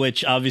Friday,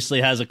 which obviously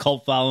has a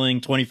cult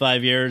following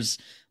 25 years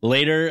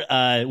later.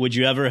 Would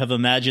you ever have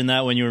imagined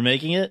that when you were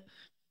making it?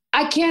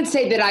 I can't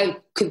say that I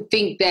could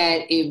think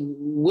that it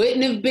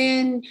wouldn't have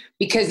been,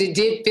 because it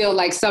did feel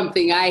like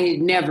something I had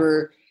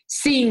never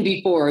seen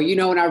before.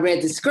 When I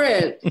read the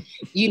script,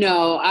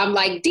 I'm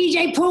like,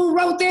 DJ Pooh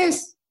wrote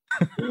this?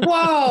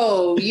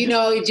 Whoa.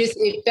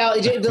 It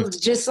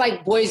felt just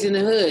like Boys in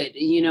the Hood,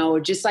 or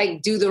just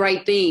like Do the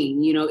Right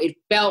Thing. It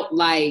felt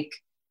like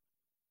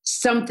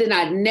something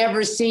I'd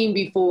never seen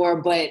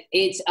before, but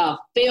it's a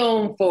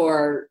film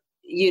for,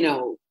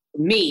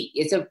 me.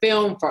 It's a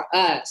film for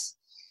us.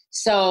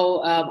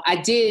 So I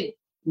did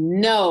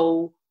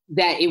know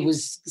that it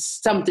was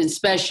something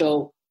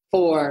special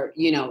for,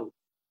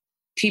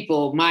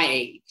 people my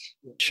age.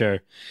 Sure.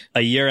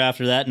 A year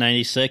after that,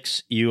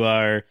 96, you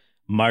are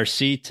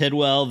Marcy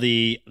Tidwell,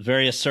 the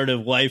very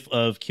assertive wife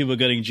of Cuba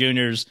Gooding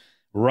Jr.'s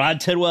Rod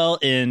Tidwell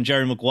in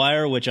Jerry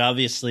Maguire, which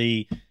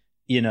obviously,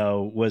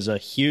 was a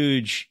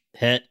huge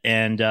hit.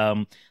 And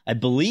I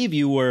believe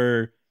you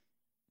were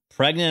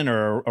pregnant,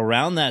 or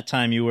around that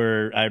time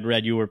I'd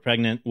read you were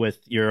pregnant with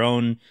your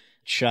own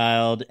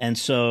child. And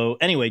so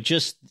anyway,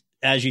 just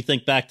as you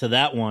think back to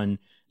that one,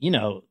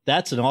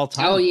 that's an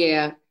all-time. Oh,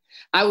 yeah.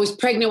 I was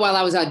pregnant while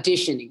I was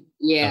auditioning.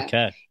 Yeah.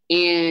 Okay.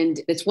 And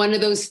it's one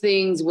of those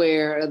things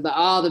where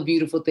all the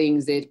beautiful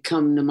things that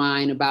come to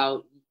mind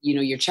about,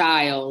 your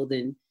child.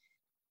 And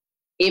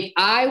if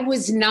I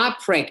was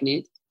not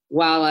pregnant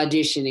while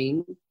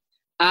auditioning,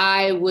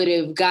 I would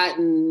have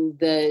gotten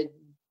the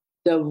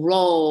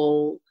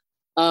role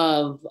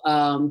of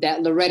that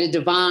Loretta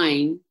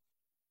Devine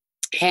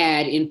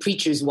had in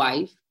Preacher's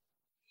Wife.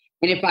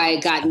 And if I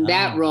had gotten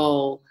that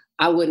role,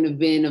 I wouldn't have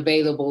been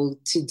available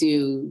to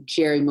do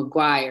Jerry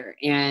Maguire.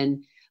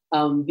 And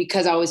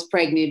because I was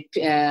pregnant,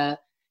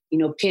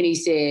 Penny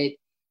said,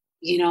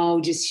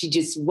 she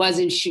just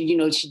wasn't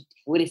sure,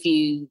 what if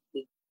you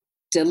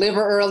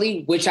deliver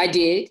early, which I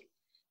did.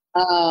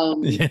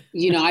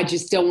 I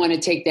just don't want to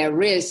take that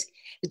risk.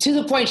 To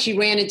the point she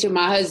ran into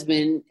my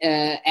husband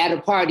at a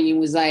party and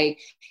was like,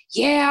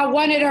 yeah, I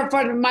wanted her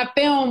for my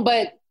film,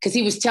 but because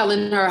he was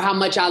telling her how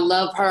much I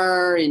love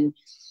her. And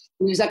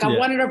he was like, I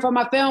wanted her for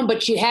my film,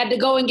 but you had to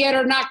go and get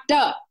her knocked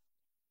up.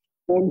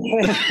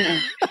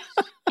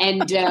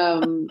 And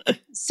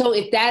so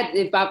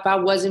if I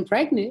wasn't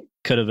pregnant,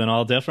 could have been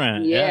all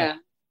different. Yeah.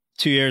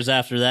 2 years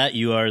after that,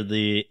 you are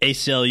the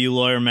ACLU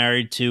lawyer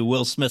married to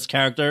Will Smith's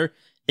character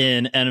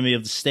in Enemy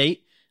of the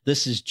State.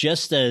 This is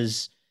just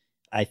as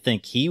I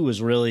think he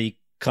was really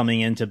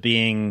coming into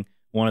being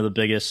one of the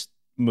biggest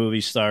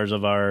movie stars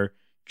of our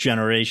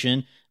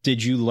generation.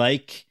 Did you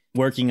like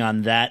working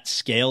on that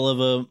scale of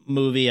a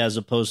movie as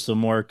opposed to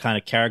more kind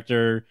of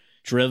character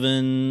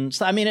driven?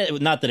 I mean,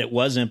 not that it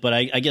wasn't, but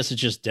I guess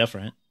it's just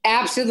different.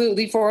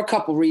 Absolutely, for a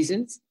couple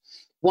reasons.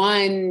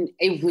 One,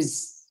 it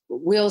was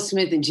Will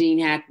Smith and Gene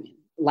Hackman.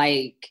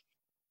 Like,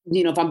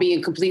 if I'm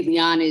being completely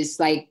honest,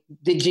 like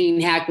the Gene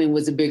Hackman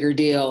was a bigger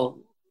deal,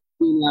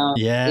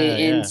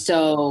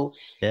 So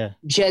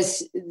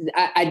just,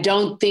 I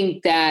don't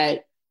think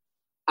that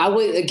I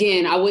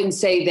wouldn't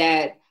say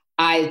that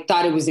I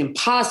thought it was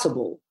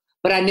impossible,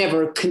 but I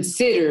never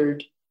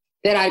considered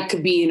that I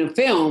could be in a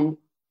film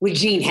with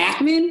Gene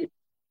Hackman.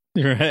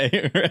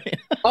 Right.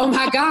 Oh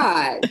my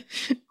God.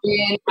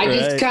 And I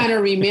just kind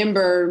of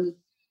remember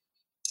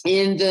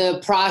in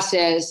the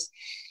process,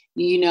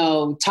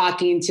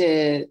 talking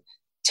to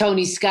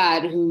Tony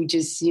Scott, who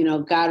just,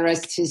 God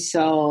rest his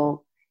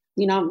soul,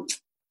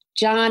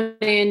 John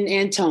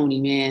and Tony,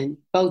 man,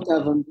 both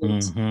of them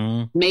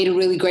made a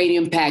really great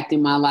impact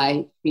in my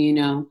life,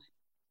 and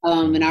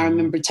I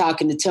remember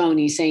talking to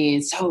Tony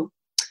saying, so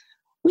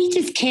we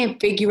just can't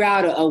figure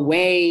out a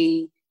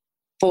way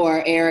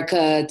for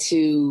Erica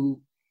to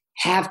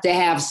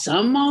have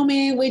some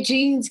moment with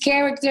Gene's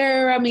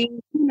character. I mean,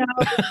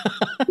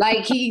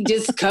 like he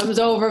just comes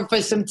over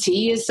for some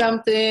tea or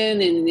something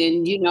and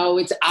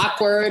it's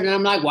awkward. And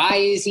I'm like, why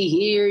is he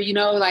here?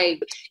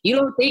 Like, you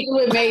don't think it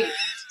would make...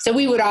 So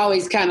we would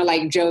always kind of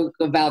like joke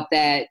about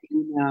that,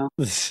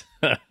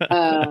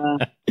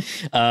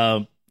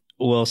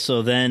 Well,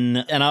 so then,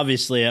 and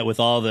obviously with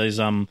all those,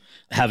 I'm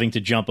having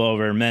to jump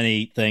over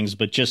many things,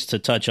 but just to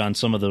touch on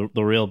some of the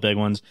real big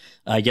ones,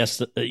 I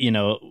guess,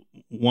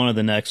 one of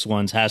the next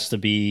ones has to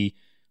be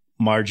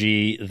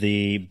Margie,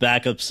 the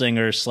backup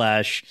singer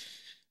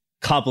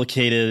 /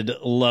 complicated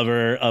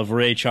lover of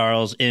Ray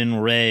Charles in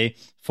Ray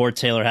for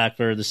Taylor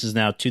Hackford. This is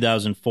now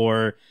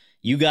 2004.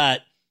 You got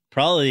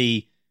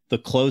probably the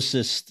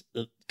closest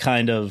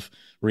kind of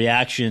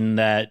reaction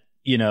that,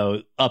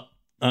 up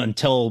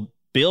until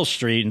Beale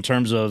Street in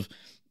terms of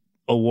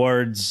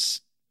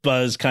awards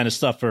buzz kind of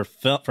stuff for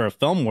a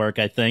film work,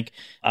 I think.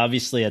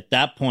 Obviously, at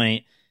that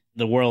point,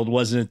 the world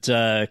wasn't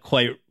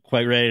quite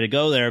ready to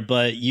go there.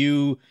 But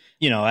you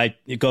know, I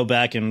go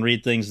back and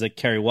read things that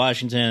Kerry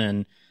Washington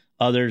and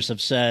others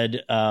have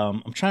said.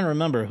 I'm trying to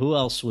remember who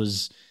else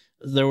was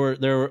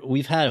there.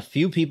 We've had a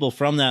few people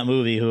from that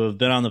movie who have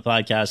been on the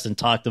podcast and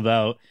talked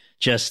about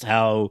just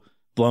how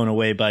blown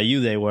away by you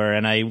they were.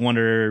 And I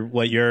wonder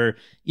what your,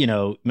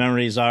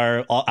 memories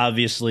are,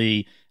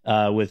 obviously,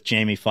 with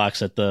Jamie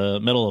Foxx at the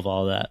middle of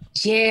all that.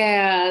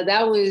 Yeah,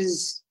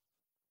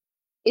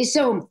 it's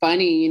so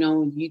funny,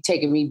 you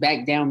taking me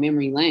back down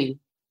memory lane.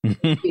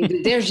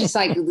 There's just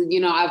like,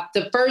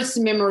 the first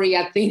memory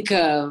I think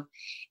of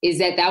is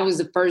that was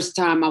the first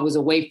time I was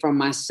away from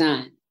my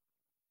son,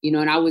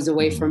 and I was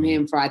away from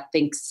him for, I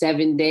think,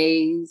 7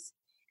 days.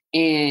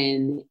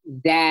 And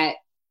that,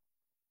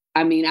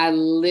 I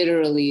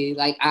literally,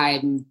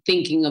 I'm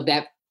thinking of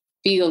that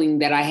feeling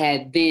that I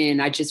had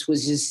then. I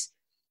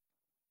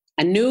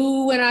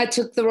knew when I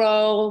took the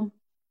role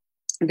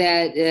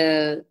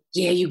that,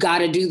 you got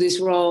to do this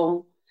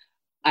role.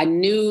 I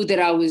knew that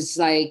I was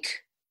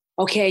like,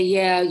 okay,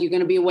 yeah, you're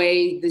going to be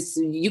away.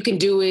 You can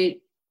do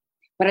it.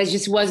 But I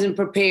just wasn't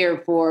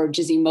prepared for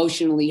just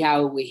emotionally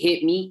how it would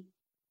hit me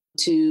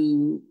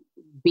to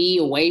be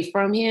away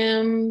from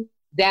him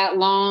that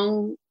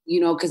long,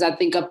 because I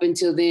think up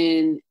until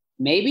then,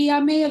 maybe I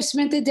may have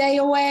spent a day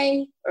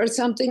away or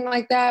something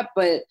like that,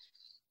 but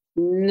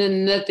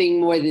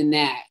nothing more than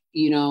that,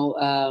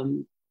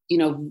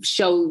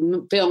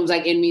 show films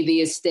like Enemy of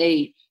the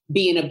Estate,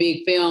 being a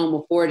big film,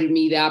 afforded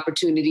me the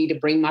opportunity to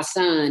bring my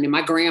son and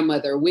my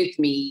grandmother with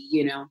me,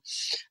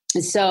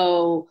 And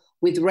so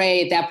with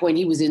Ray, at that point,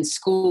 he was in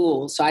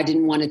school, so I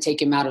didn't want to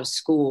take him out of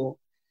school.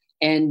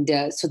 And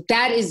so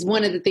that is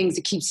one of the things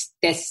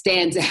that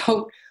stands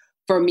out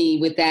for me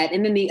with that.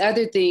 And then the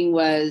other thing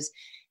was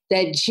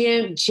that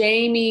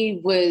Jamie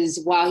was,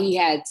 while he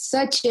had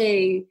such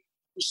a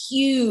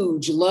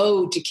huge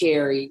load to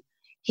carry,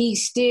 he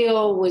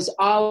still was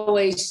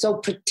always so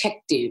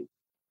protective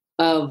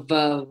of,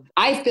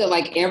 I feel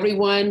like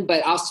everyone,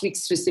 but I'll speak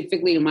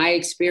specifically to my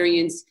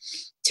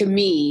experience, to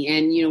me.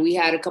 And, we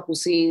had a couple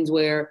scenes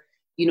where,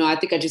 I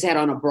think I just had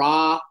on a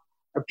bra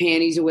or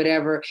panties or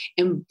whatever.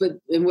 And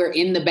we're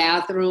in the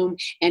bathroom,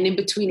 and in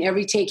between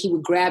every take, he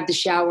would grab the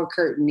shower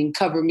curtain and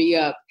cover me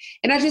up.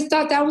 And I just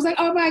thought that was like,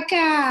 oh my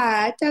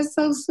God, that's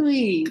so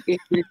sweet.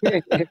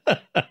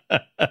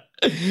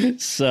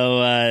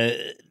 So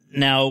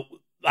now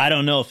I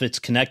don't know if it's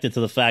connected to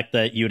the fact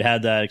that you'd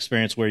had that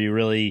experience where you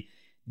really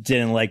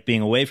didn't like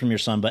being away from your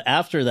son, but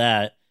after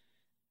that,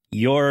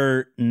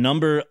 your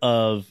number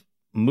of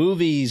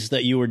movies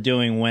that you were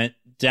doing went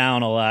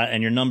down a lot,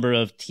 and your number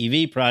of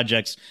TV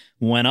projects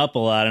went up a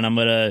lot. And I'm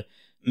going to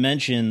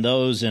mention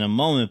those in a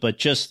moment, but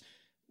just,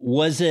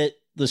 was it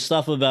the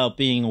stuff about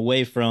being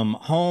away from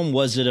home?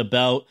 Was it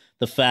about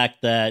the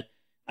fact that,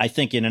 I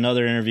think in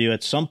another interview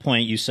at some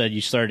point you said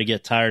you started to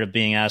get tired of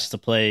being asked to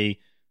play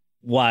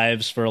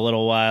wives for a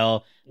little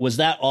while? Was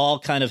that all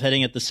kind of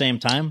hitting at the same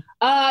time?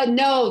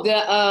 No,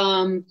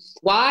 the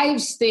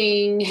wives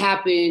thing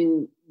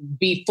happened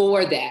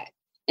before that.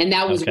 And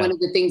that was one of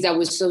the things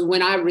so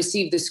when I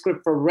received the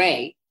script for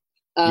Ray,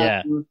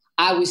 I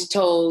was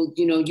told,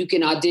 you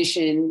can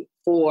audition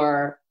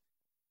for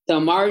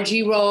the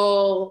Margie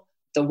role,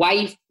 the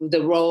wife,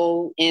 the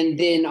role, and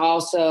then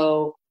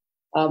also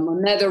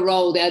another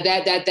role that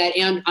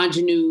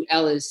Aunjanue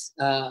Ellis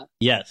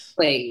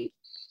played.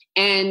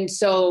 And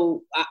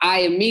so I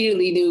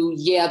immediately knew,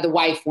 the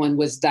wife one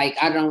was like,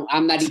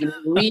 I'm not even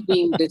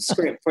reading the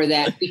script for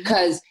that,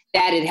 because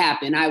that had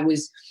happened. I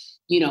was,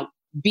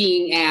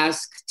 being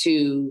asked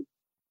to,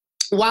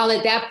 while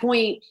at that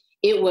point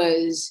it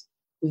was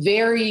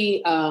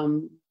very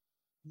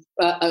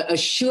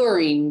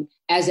assuring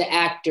as an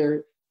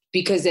actor,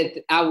 because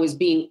I was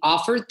being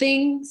offered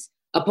things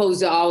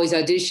opposed to always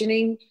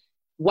auditioning.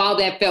 While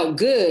that felt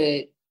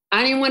good,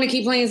 I didn't want to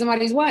keep playing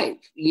somebody's wife,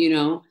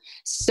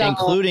 So,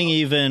 including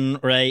even,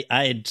 right,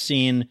 I had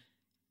seen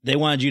they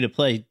wanted you to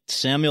play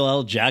Samuel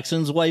L.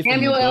 Jackson's wife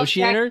in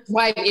Negotiator. Jackson's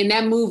wife in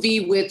that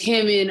movie with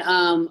him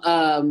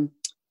and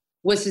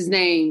what's his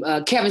name?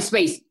 Kevin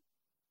Spacey.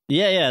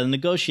 Yeah, The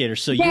Negotiator.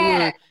 So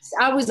yes,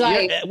 I was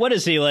like, what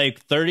is he, like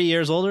 30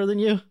 years older than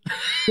you?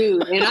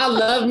 Dude, and I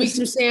love me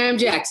some Sam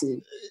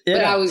Jackson. Yeah.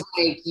 But I was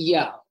like,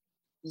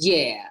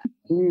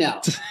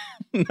 no.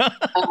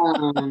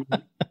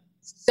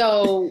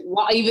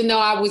 So even though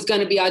I was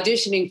going to be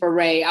auditioning for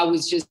Ray, I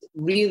was just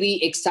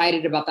really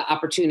excited about the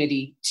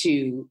opportunity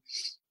to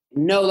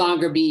no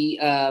longer be,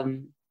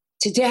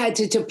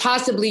 to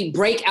possibly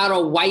break out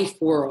a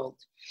wife world.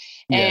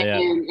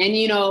 And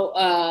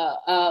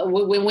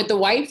when with the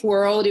wife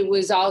world, it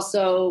was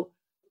also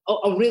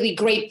a really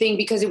great thing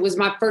because it was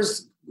my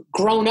first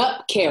grown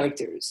up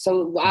characters.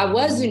 So I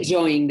was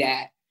enjoying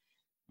that,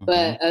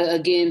 but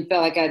again,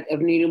 felt like I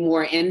needed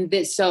more. And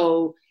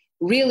so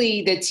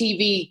really the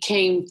TV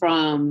came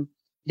from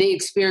the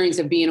experience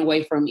of being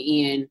away from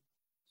Ian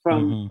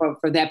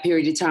for that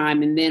period of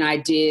time. And then I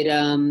did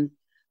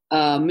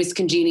Miss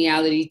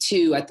Congeniality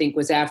 2, I think,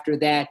 was after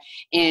that.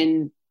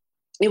 And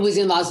it was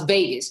in Las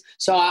Vegas.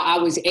 So I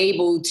was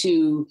able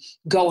to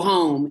go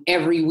home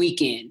every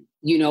weekend,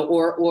 you know,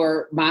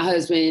 or my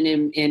husband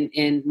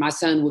and my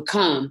son would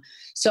come.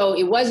 So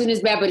it wasn't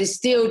as bad, but it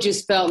still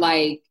just felt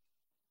like,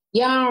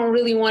 yeah, I don't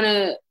really want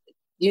to,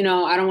 you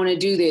know, I don't want to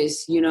do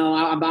this. You know,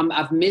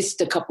 I've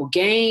missed a couple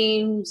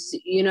games,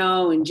 you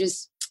know, and it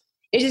just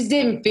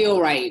didn't feel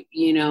right,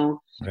 you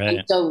know. Right.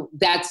 And so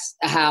that's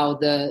how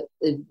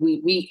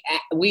we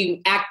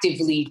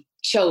actively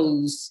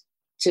chose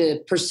to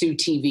pursue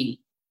TV.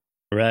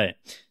 Right.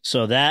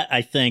 So that,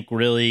 I think,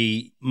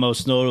 really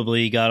most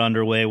notably got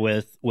underway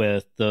with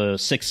the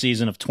 6th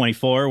season of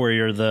 24, where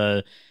you're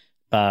the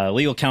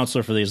legal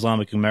counselor for the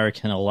Islamic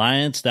American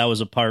Alliance. That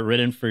was a part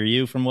written for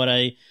you from what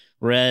I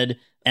read.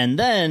 And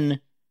then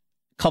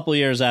a couple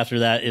years after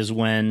that is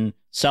when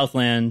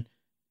Southland,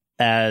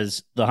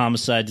 as the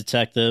homicide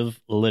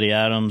detective, Lydia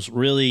Adams,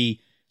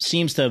 really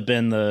seems to have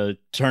been the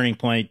turning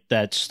point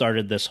that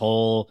started this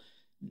whole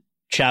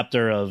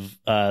chapter of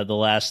the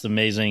last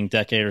amazing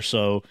decade or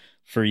so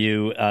for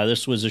you.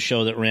 This was a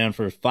show that ran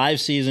for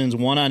 5 seasons,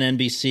 1 on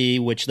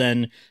NBC, which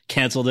then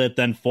canceled it,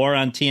 then 4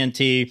 on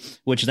TNT,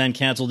 which then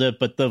canceled it.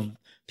 But the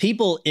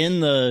people in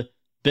the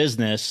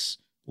business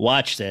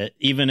watched it,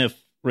 even if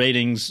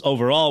ratings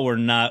overall were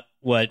not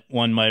what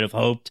one might have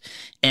hoped.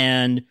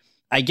 And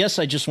I guess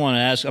I just want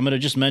to ask, I'm going to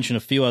just mention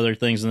a few other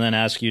things and then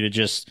ask you to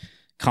just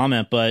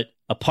comment, but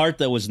a part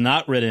that was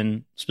not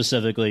written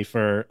specifically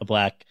for a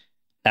Black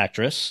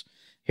actress.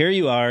 Here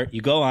you are,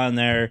 you go on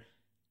there.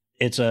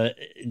 It's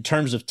in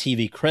terms of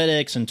TV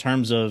critics, in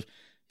terms of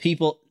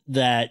people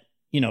that,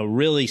 you know,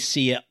 really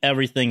see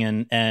everything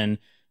and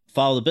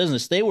follow the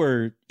business, they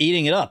were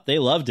eating it up. They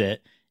loved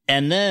it.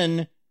 And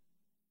then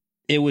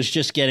it was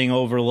just getting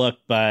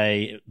overlooked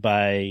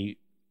by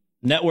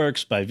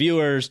networks, by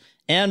viewers,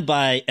 and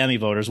by Emmy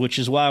voters, which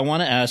is why I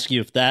want to ask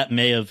you if that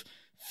may have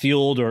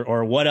fueled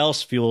or what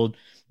else fueled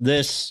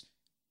this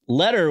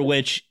letter,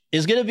 which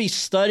is going to be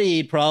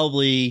studied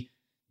probably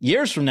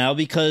years from now,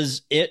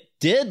 because it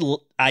did,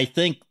 I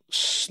think,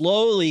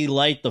 slowly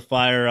light the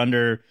fire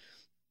under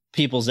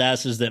people's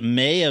asses that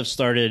may have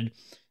started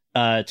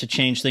to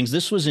change things.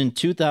 This was in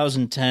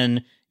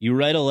 2010. You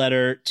write a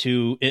letter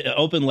an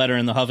open letter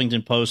in the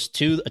Huffington Post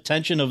to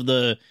attention of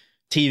the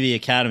TV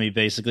Academy,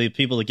 basically,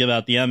 people that give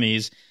out the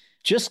Emmys,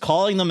 just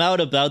calling them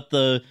out about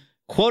the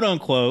quote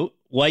unquote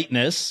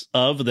whiteness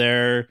of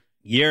their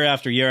year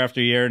after year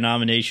after year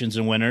nominations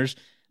and winners.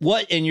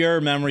 What in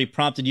your memory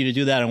prompted you to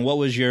do that? And what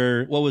was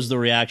the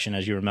reaction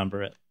as you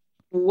remember it?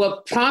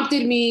 What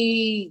prompted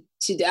me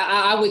to,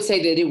 I would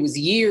say that it was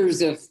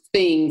years of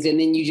things. And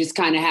then you just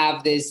kind of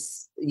have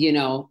this, you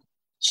know,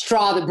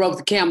 straw that broke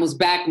the camel's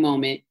back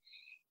moment.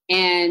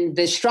 And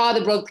the straw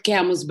that broke the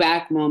camel's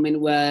back moment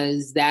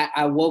was that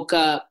I woke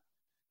up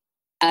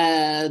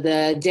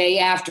the day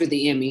after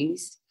the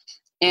Emmys,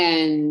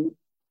 and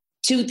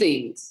 2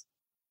 things.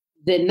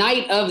 The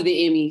night of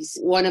the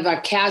Emmys, one of our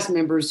cast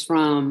members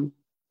from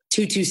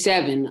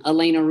 227,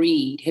 Elena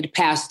Reed, had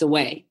passed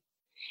away,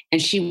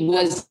 and she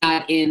was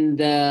not in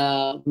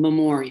the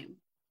memoriam.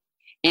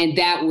 And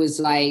that was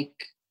like,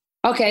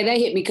 okay, that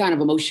hit me kind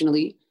of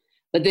emotionally.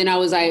 But then I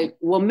was like,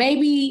 well,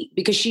 maybe,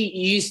 because she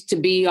used to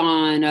be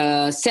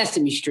on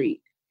Sesame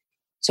Street.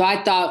 So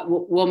I thought,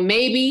 well,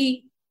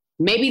 maybe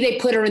they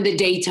put her in the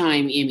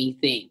daytime Emmy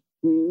thing.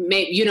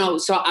 Maybe, you know,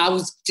 so I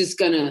was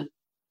just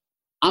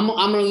I'm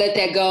going to let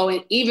that go.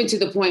 And even to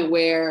the point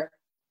where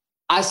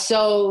I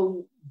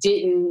so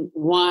didn't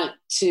want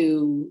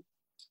to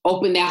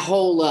open that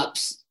hole up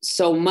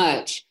so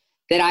much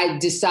that I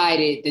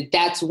decided that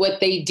that's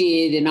what they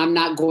did, and I'm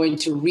not going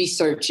to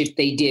research if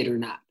they did or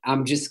not.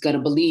 I'm just going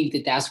to believe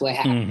that that's what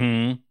happened.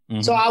 Mm-hmm,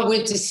 mm-hmm. So I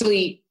went to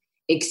sleep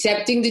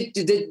accepting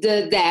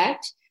that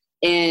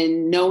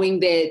and knowing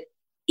that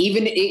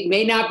even it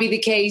may not be the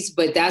case,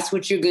 but that's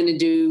what you're going to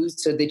do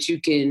so that you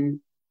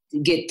can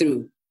get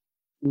through.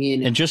 You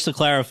know? And just to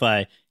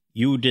clarify,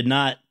 you did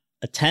not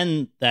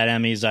attend that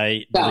Emmys,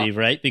 I believe,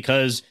 right?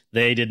 Because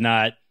they did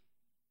not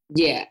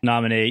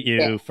nominate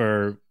you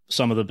for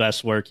some of the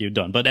best work you've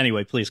done. But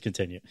anyway, please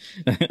continue.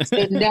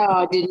 No,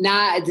 I did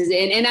not.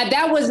 And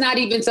that was not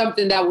even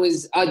something that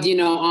was,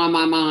 on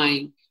my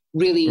mind,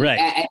 really.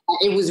 Right.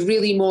 It was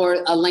really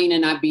more Elena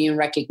not being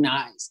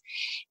recognized.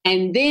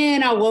 And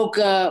then I woke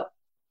up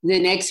the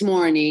next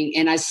morning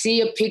and I see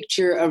a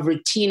picture of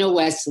Regina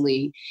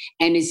Wesley,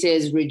 and it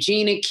says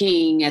Regina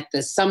King at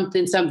the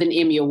something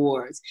Emmy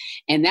Awards.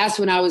 And that's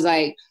when I was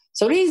like,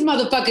 so these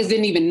motherfuckers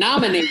didn't even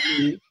nominate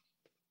me.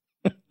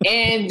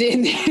 And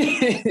then,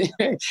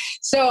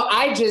 so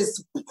I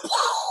just,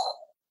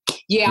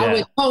 I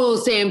went total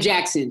Sam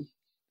Jackson.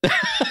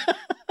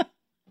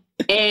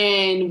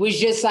 And was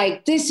just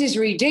like, this is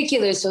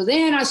ridiculous. So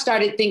then I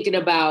started thinking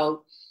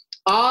about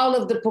all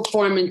of the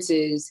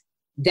performances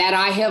that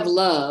I have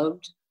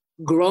loved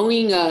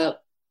growing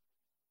up.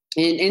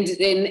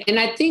 And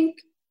I think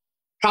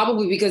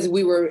probably because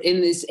we were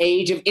in this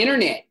age of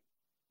internet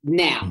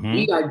now. Mm-hmm.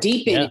 We are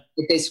deep in it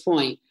at this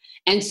point.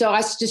 And so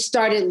I just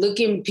started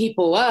looking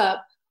people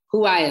up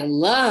who I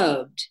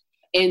loved,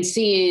 and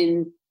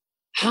seeing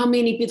how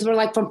many people were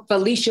like from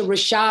Felicia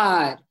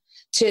Rashad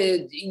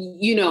to,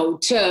 you know,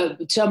 to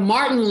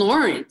Martin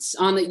Lawrence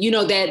on the, you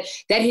know, that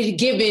had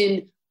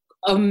given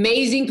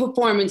amazing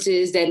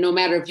performances that no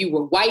matter if you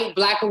were white,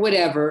 black, or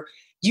whatever,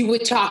 you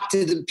would talk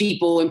to the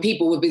people and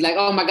people would be like,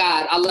 oh my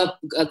God, I love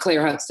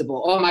Claire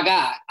Huxtable. Oh my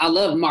God, I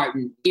love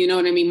Martin. You know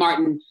what I mean?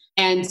 Martin.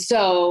 And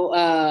so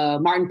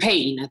Martin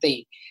Payne, I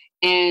think.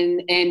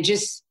 And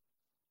just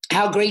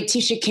how great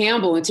Tisha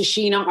Campbell and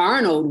Tashina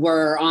Arnold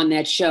were on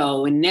that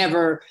show and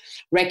never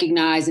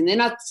recognized. And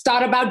then I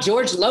thought about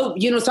George Loeb,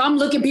 you know, so I'm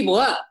looking people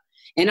up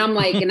and I'm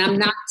like, and I'm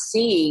not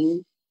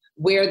seeing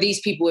where these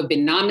people have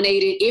been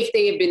nominated, if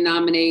they have been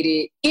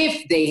nominated,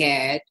 if they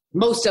had,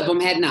 most of them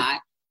had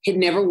not, had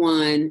never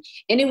won.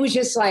 And it was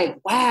just like,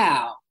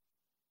 wow.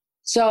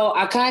 So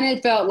I kind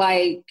of felt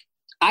like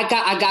I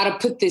got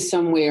to put this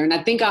somewhere. And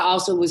I think I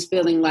also was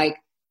feeling like,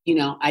 you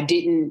know,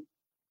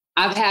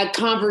 I've had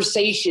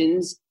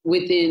conversations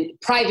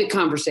private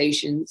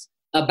conversations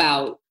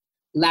about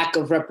lack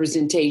of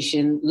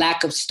representation,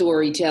 lack of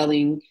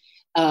storytelling.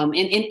 And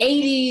in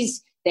the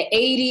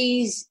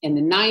 80s and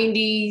the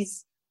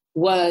 90s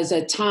was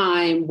a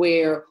time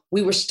where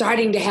we were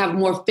starting to have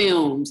more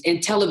films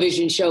and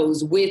television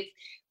shows with,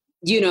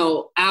 you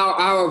know,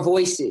 our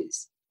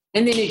voices.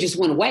 And then it just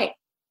went away,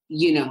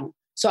 you know.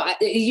 So, so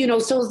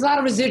there's a lot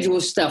of residual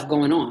stuff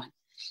going on.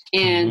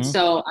 And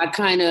so I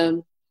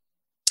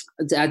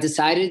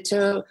decided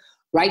to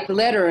write the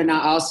letter. And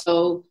I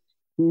also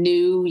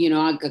knew, you know,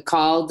 I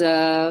called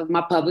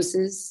my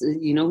publicist,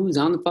 you know, who's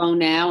on the phone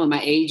now, and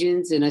my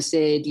agents. And I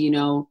said, you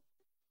know,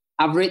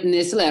 I've written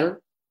this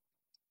letter.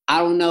 I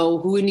don't know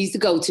who it needs to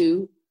go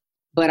to,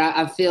 but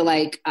I feel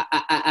like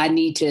I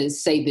need to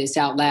say this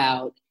out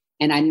loud.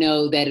 And I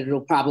know that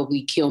it'll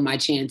probably kill my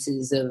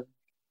chances of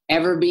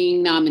ever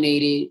being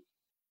nominated,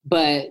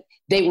 but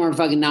they weren't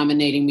fucking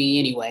nominating me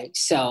anyway.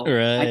 So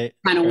I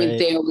kind of went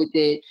there with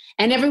it.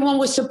 And everyone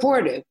was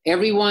supportive.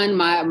 Everyone,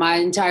 my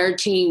entire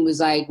team was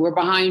like, we're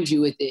behind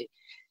you with it.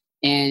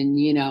 And,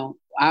 you know,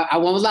 I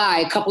won't lie,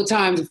 a couple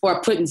times before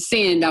I put in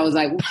send, I was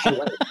like,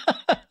 what?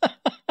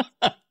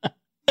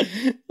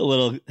 A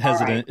little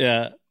hesitant,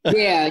 right.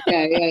 Yeah.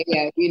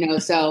 You know,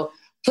 so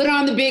put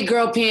on the big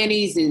girl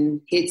panties and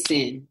hit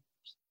send.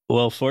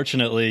 Well,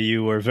 fortunately,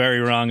 you were very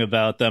wrong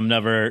about them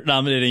never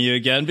nominating you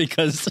again,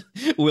 because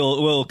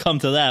we'll come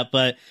to that.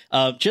 But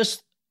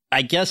just,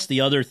 I guess the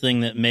other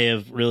thing that may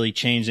have really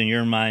changed in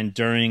your mind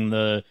during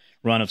the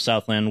run of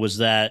Southland was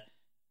that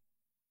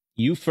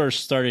you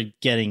first started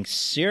getting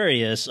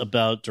serious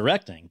about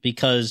directing,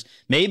 because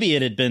maybe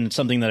it had been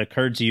something that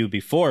occurred to you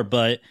before,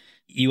 but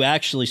you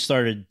actually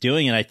started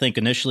doing it, I think,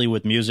 initially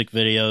with music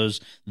videos,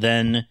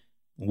 then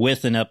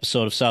with an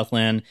episode of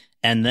Southland,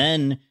 and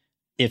then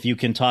if you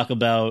can talk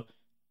about,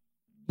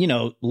 you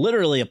know,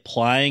 literally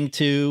applying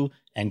to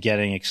and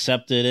getting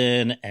accepted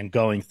in and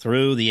going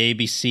through the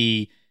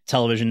ABC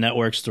television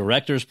network's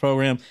directors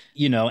program,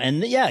 you know,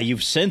 and yeah,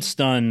 you've since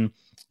done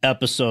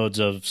episodes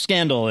of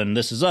Scandal and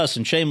This Is Us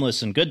and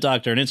Shameless and Good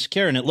Doctor and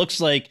Insecure. And it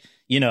looks like,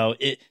 you know,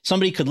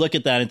 somebody could look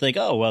at that and think,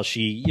 oh, well,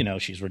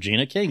 she's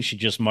Regina King. She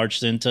just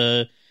marched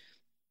into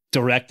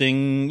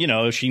directing, you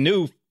know, she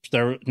knew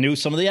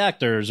some of the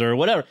actors or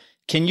whatever.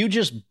 Can you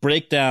just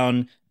break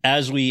down,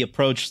 as we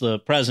approach the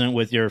present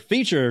with your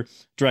feature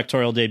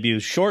directorial debut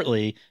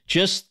shortly,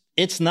 just,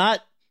 it's not,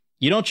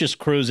 you don't just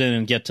cruise in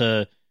and get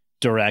to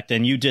direct,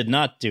 and you did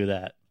not do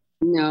that.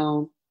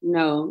 No,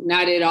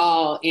 not at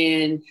all.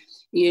 And,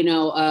 you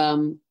know,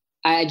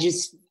 I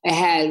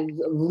had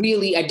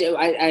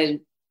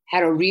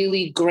a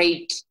really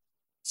great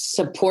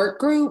support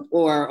group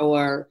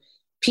or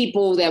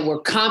people that were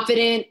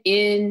confident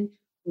in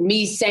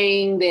me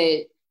saying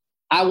that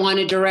I want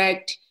to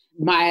direct.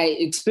 My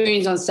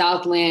experience on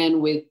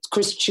Southland with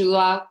Chris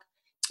Chulak,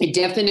 it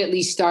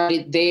definitely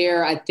started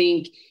there. I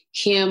think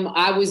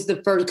I was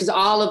the first, because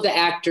all of the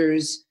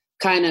actors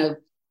kind of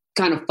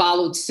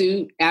followed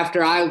suit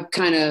after I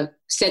kind of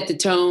set the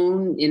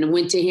tone and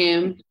went to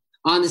him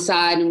on the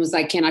side and was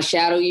like, can I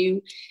shadow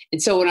you?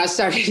 And so when I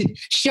started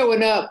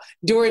showing up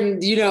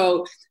during, you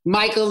know,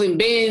 Michael and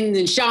Ben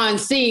and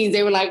Sean's scenes,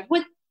 they were like,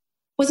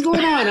 what's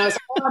going on? I was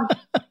like,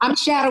 I'm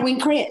shadowing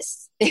Chris.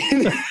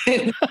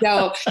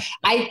 So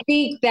I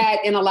think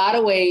that in a lot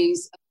of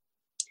ways,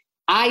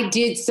 I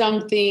did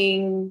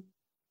something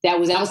that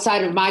was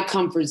outside of my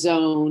comfort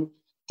zone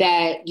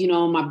that, you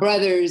know, my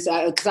brothers,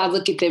 because I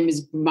look at them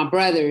as my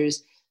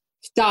brothers,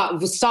 saw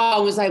and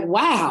was like,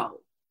 wow,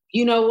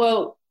 you know,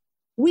 well,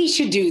 we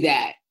should do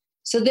that.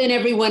 So then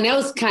everyone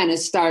else kind of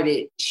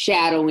started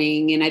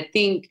shadowing. And I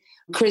think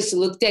Chris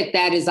looked at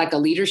that as like a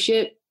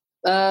leadership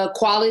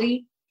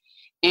quality.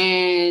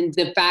 And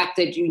the fact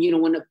that, you know,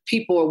 when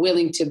people are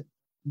willing to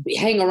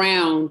hang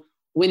around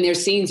when their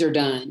scenes are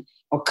done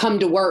or come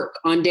to work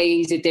on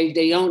days that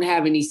they don't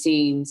have any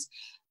scenes,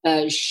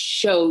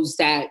 shows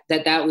that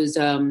was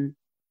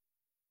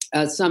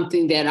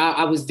something that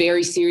I was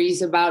very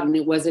serious about, and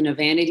it wasn't a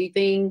vanity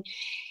thing.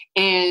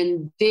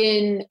 And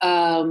then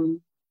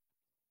I'm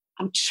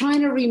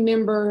trying to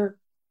remember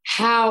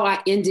how I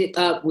ended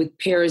up with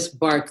Paris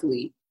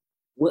Barkley.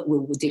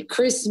 What did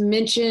Chris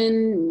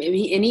mention?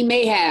 Maybe, and he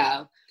may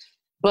have,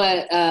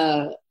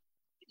 but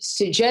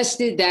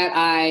suggested that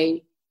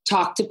I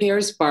talk to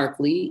Paris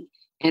Barkley,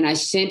 and I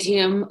sent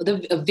him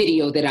a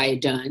video that I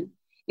had done,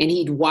 and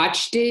he'd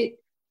watched it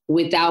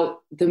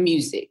without the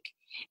music.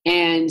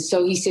 And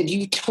so he said,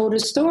 "You told a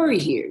story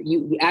here.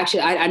 You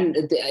actually, I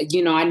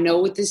know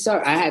what this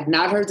song. I have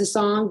not heard the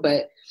song,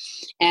 but."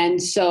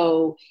 And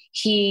so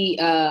he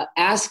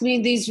asked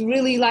me these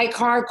really like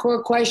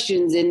hardcore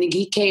questions, and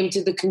he came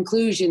to the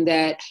conclusion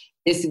that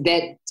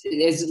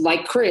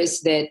like Chris,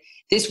 that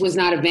this was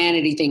not a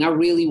vanity thing. I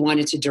really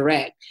wanted to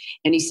direct.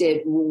 And he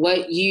said,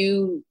 what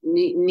you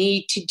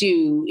need to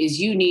do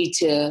is you need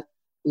to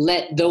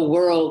let the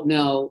world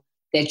know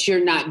that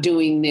you're not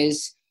doing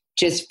this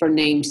just for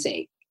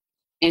namesake.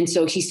 And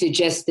so he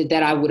suggested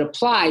that I would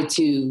apply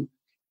to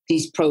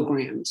these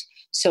programs.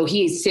 So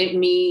he sent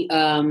me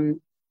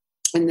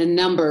and the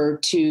number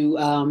to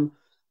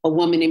a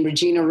woman named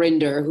Regina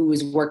Rinder, who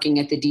was working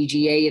at the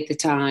DGA at the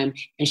time.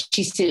 And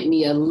she sent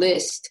me a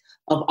list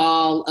of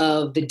all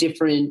of the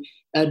different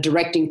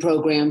directing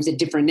programs that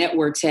different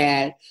networks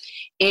had.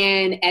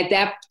 And at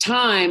that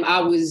time, I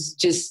was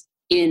just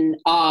in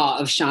awe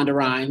of Shonda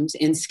Rhimes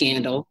and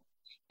Scandal.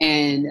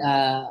 And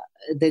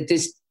at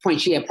this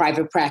point, she had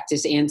Private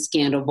Practice and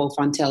Scandal, both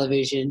on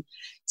television.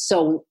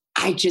 So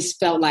I just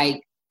felt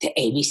like the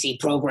ABC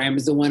program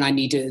is the one I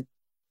need to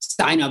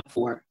sign up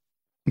for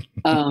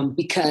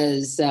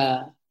because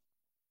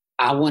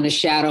I want to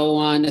shadow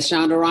on the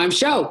Shonda Rhimes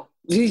show.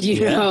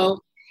 You know,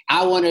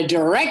 I want to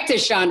direct the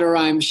Shonda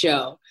Rhimes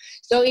show.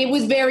 So it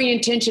was very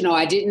intentional.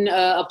 I didn't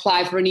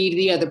apply for any of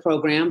the other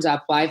programs. I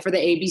applied for the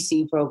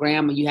ABC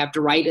program. You have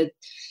to write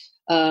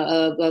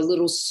a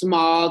little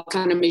small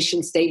kind of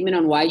mission statement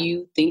on why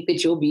you think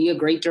that you'll be a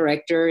great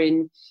director.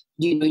 And,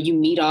 you know, you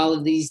meet all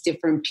of these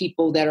different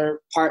people that are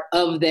part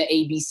of the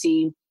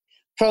ABC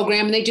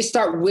program, and they just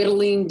start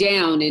whittling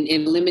down and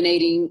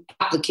eliminating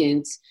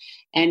applicants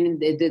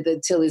and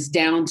till it's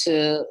down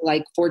to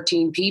like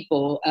 14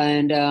 people.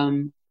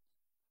 And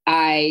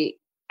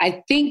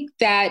I think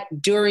that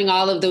during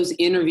all of those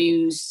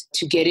interviews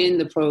to get in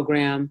the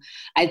program,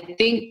 I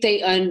think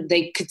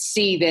they could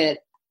see that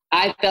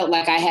I felt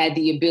like I had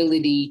the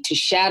ability to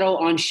shadow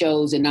on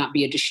shows and not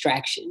be a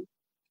distraction.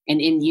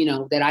 And you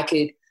know, that I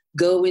could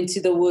go into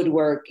the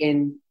woodwork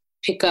and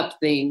pick up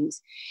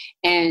things.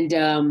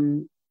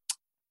 And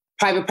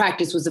Private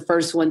Practice was the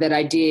first one that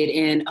I did.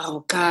 And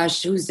oh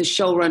gosh, who's the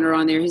showrunner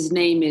on there? His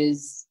name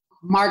is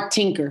Mark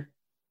Tinker.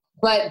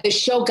 But the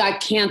show got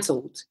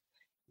canceled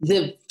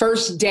the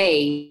first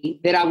day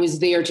that I was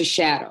there to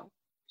shadow.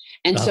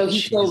 And so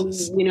he told me,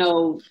 you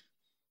know,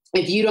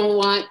 if you don't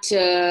want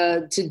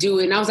to do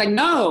it. And I was like,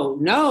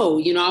 no,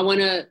 you know, I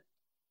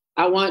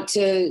want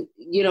to,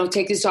 you know,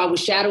 take this. So I was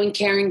shadowing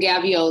Karen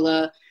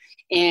Gaviola,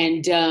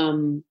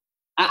 and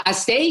I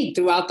stayed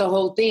throughout the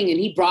whole thing. And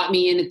he brought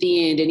me in at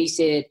the end, and he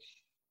said,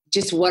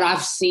 just what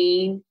I've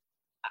seen,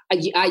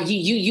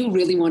 you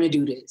really want to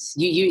do this.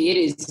 It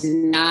is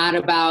not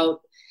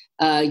about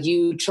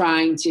you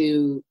trying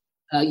to,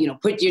 you know,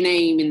 put your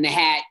name in the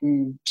hat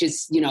and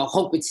just, you know,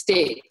 hope it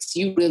sticks.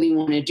 You really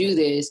want to do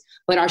this,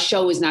 but our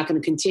show is not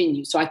going to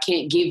continue. So I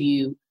can't give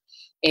you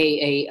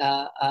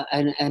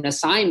an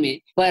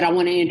assignment, but I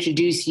want to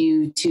introduce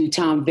you to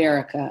Tom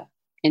Verica.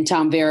 And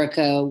Tom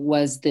Verica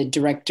was the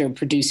director,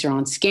 producer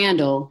on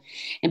Scandal.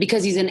 And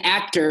because he's an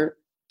actor,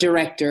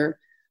 director,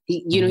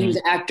 he was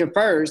an actor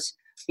first.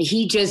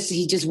 He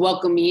just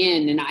welcomed me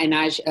in, and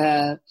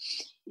I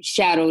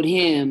shadowed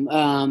him.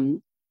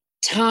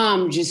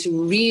 Tom just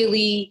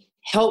really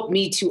helped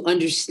me to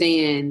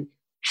understand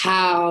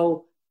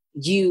how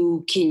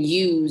you can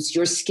use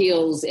your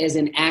skills as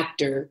an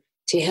actor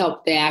to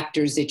help the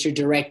actors that you're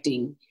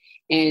directing.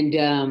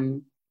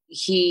 And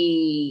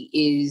he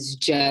is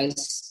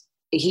just,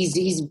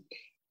 he's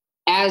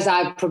as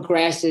I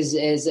progressed as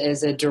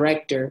a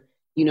director,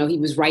 you know, he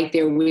was right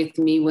there with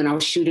me when I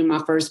was shooting my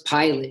first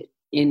pilot,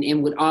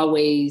 and would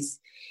always,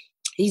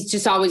 he's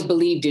just always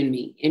believed in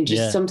me, and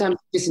just sometimes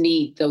just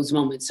need those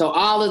moments. So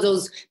all of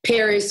those,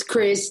 Paris,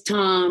 Chris,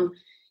 Tom,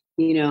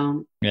 you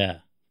know. Yeah.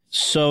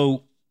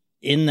 So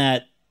in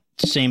that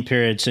same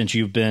period, since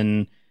you've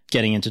been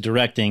getting into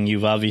directing,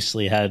 you've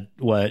obviously had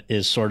what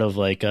is sort of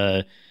like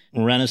a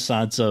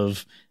renaissance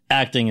of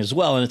acting as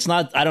well. And it's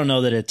not, I don't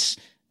know that it's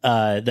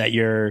that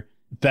you're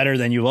better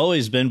than you've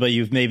always been, but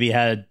you've maybe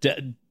had,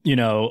 you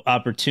know,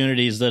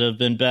 opportunities that have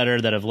been better,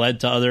 that have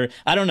led to other,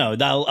 I don't know,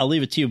 I'll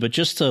leave it to you, but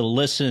just to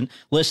list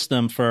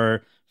them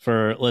for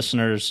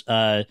listeners,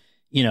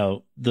 you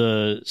know,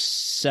 the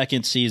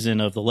second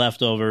season of The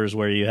Leftovers,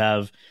 where you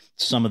have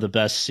some of the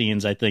best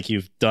scenes I think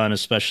you've done,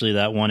 especially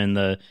that one in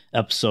the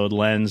episode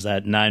Lens,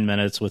 that 9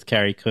 minutes with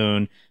Carrie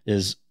Coon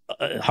is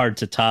hard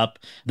to top.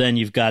 Then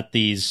you've got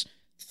these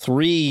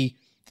 3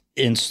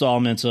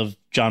 installments of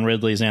John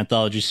Ridley's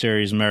anthology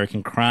series,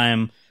 American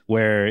Crime,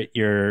 where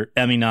you're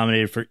Emmy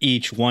nominated for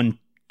each, won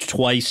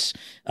twice,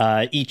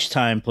 each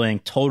time playing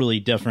totally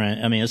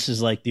different. I mean, this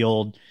is like the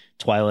old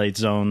Twilight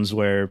Zones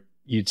where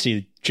you'd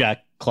see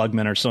Jack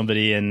Klugman or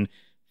somebody in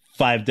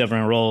 5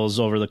 different roles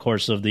over the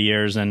course of the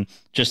years, and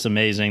just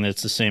amazing that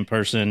it's the same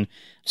person.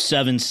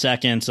 7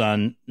 Seconds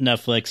on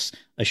Netflix,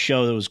 a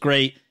show that was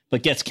great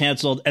but gets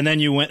canceled, and then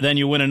you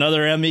win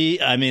another Emmy.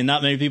 I mean,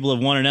 not many people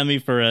have won an Emmy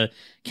for a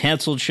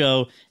canceled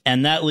show,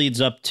 and that leads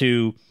up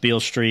to Beale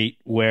Street,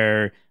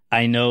 where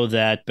I know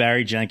that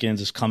Barry Jenkins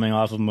is coming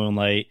off of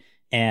Moonlight,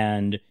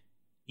 and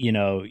you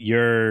know,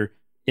 you're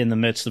in the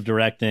midst of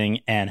directing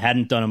and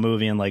hadn't done a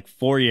movie in like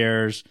 4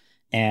 years,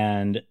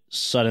 and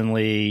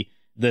suddenly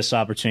this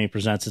opportunity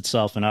presents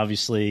itself, and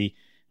obviously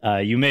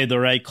you made the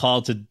right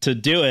call to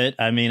do it.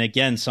 I mean,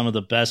 again, some of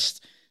the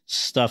best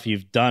stuff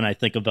you've done. I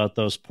think about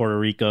those Puerto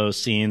Rico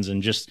scenes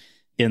and just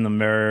in the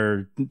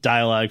mirror,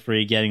 dialogue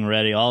free, getting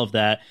ready, all of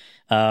that,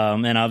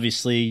 and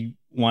obviously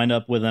wind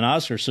up with an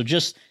Oscar. So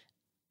just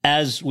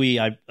as these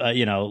are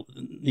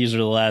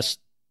the last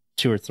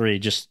 2 or 3,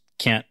 just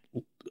can't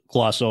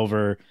gloss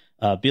over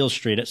Beale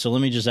Street. So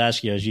let me just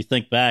ask you, as you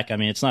think back, I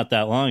mean, it's not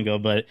that long ago,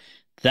 but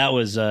that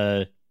was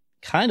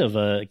kind of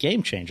a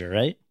game changer,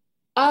 right?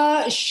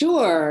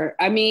 Sure.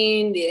 I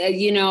mean,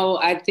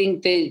 I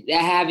think that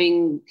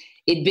having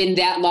it been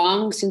that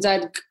long since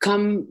I'd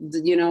come,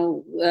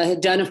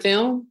 had done a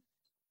film,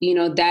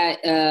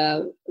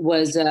 that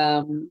was,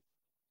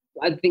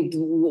 I think,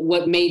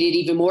 what made it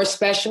even more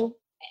special.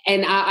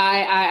 And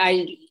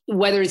I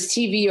whether it's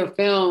TV or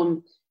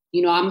film,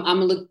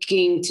 I'm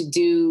looking to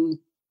do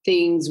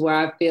things where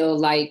I feel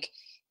like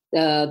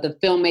the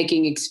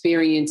filmmaking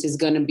experience is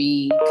going to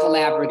be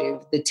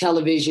collaborative. The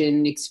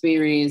television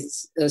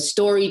experience, the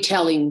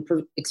storytelling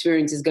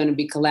experience is going to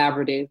be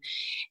collaborative.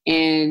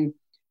 And,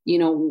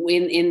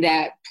 in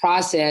that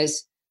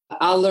process,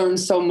 I learned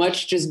so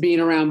much just being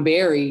around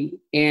Barry.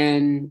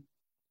 And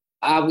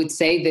I would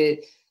say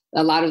that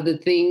a lot of the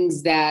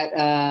things that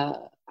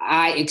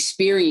I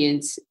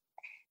experienced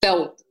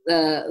felt,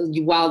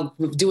 while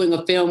doing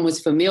a film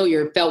was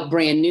familiar, felt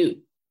brand new.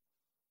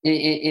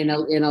 In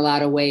a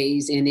lot of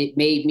ways, and it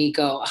made me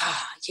go,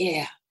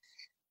 yeah,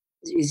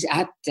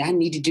 I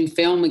need to do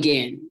film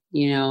again,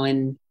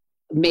 and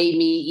made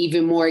me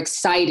even more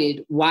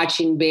excited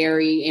watching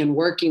Barry and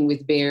working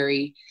with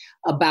Barry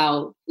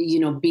about,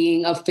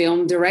 being a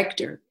film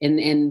director, and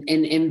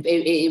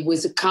it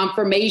was a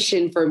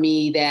confirmation for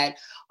me that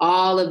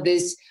all of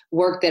this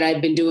work that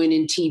I've been doing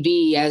in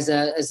TV as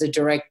a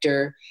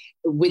director,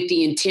 with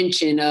the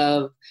intention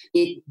of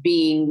it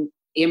being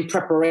in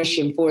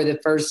preparation for the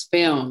first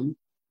film,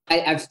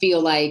 I feel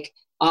like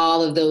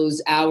all of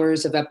those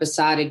hours of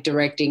episodic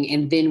directing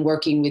and then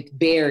working with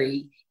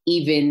Barry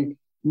even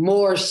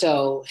more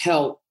so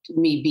helped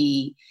me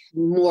be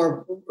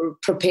more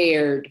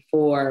prepared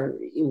for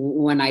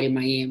One Night in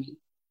Miami.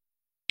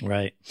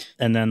 Right.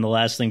 And then the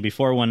last thing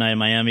before One Night in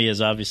Miami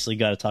is obviously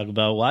got to talk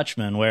about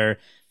Watchmen, where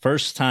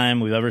first time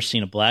we've ever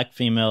seen a Black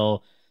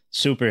female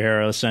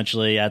superhero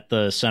essentially at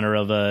the center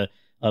of a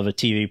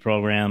TV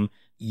program.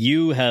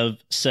 You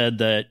have said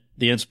that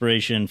the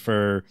inspiration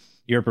for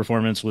your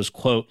performance was,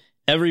 quote,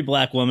 every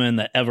Black woman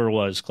that ever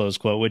was, close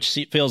quote,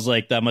 which feels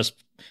like that must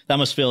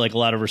feel like a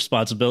lot of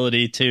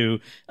responsibility to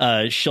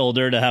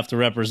shoulder to have to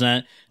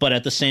represent. But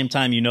at the same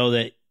time, you knew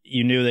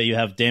that you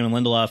have Damon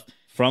Lindelof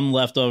from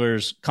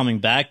Leftovers coming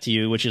back to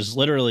you, which is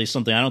literally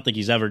something I don't think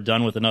he's ever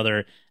done with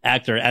another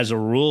actor. As a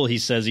rule, he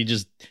says he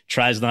just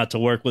tries not to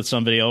work with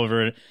somebody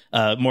over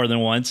more than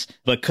once,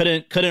 but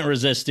couldn't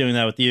resist doing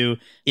that with you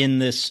in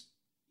this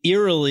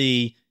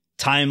eerily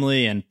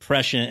timely and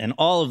prescient and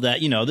all of that.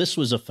 This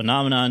was a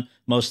phenomenon,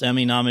 most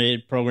Emmy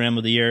nominated program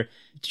of the year.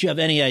 Did you have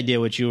any idea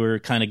what you were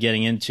kind of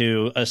getting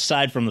into,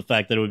 aside from the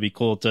fact that it would be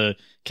cool to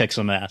kick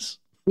some ass?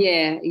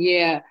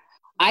 Yeah.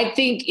 I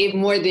think it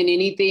more than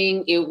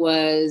anything, it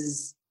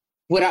was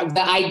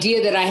the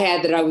idea that I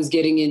had that I was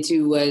getting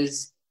into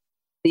was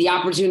the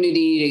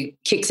opportunity to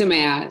kick some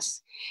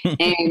ass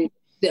and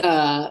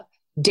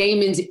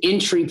Damon's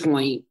entry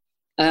point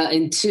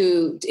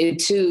into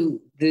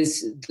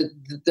this,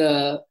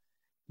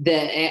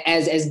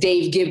 as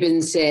Dave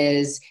Gibbons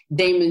says,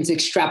 Damon's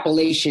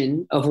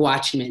extrapolation of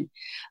Watchmen.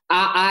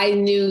 I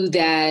knew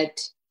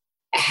that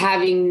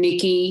having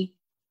Nikki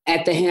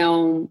at the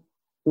helm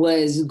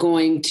was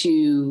going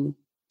to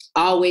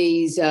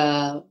always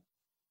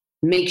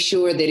make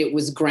sure that it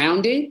was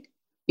grounded,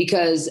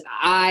 because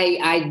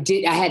I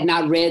had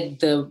not read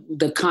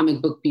the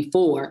comic book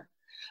before,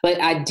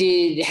 but I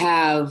did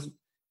have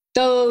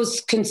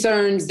those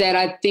concerns that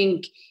I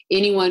think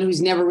anyone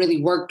who's never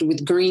really worked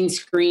with green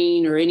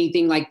screen or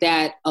anything like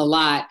that a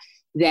lot,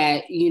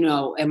 that,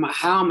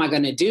 how am I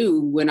going to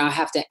do when I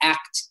have to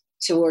act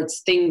towards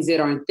things that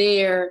aren't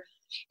there?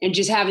 And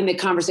just having the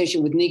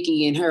conversation with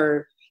Nikki and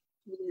her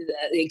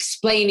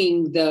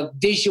explaining the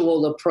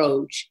visual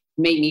approach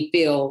made me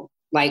feel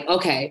like,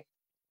 okay,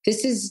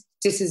 this is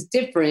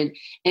different.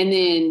 And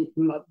then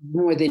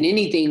more than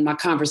anything, my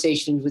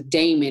conversations with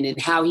Damon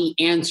and how he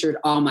answered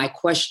all my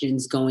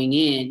questions going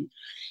in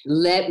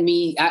let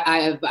me,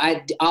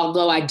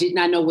 although I did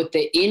not know what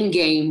the end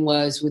game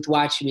was with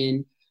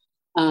Watchmen,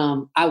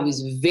 I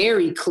was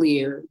very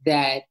clear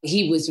that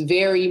he was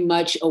very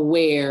much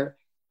aware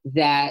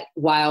that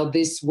while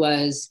this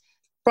was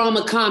from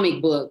a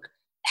comic book,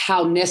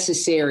 how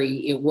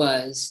necessary it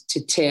was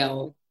to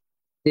tell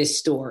this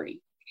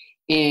story.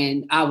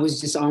 And I was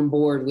just on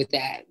board with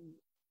that.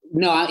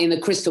 No, in the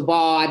crystal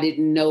ball, I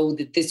didn't know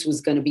that this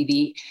was going to be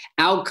the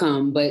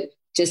outcome, but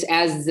just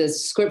as the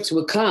scripts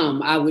would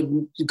come, I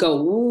would go,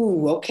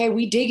 ooh, okay,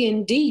 we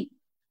digging deep.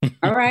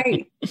 All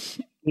right.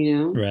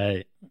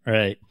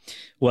 Right.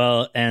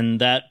 Well, and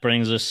that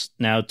brings us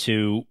now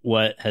to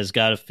what has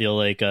got to feel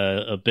like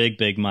a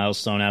big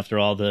milestone after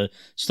all the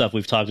stuff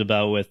we've talked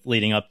about with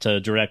leading up to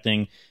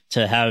directing,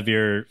 to have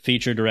your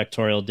feature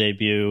directorial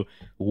debut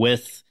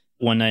with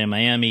One Night in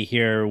Miami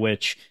here,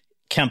 which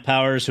Kemp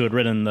Powers, who had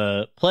written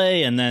the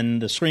play and then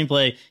the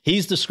screenplay,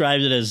 he's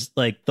described it as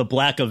like the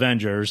Black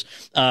Avengers.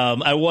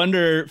 I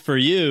wonder for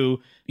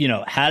you,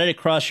 how did it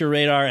cross your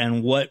radar,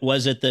 and what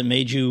was it that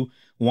made you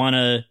want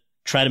to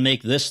try to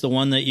make this the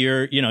one that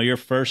you're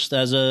first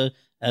as a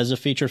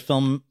feature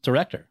film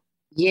director?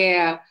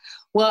 Yeah.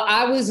 Well,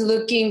 I was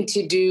looking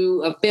to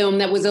do a film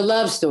that was a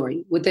love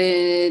story with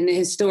an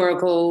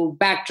historical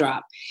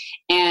backdrop.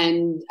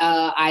 And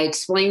I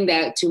explained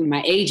that to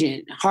my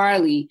agent,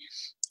 Harley.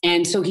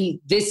 And so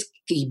he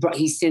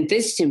sent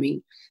this to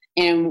me.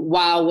 And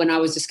when I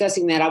was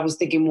discussing that, I was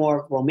thinking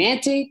more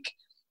romantic.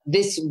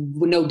 This,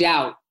 no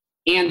doubt,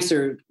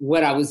 answered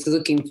what I was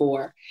looking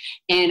for.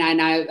 And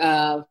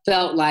I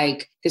felt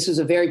like this was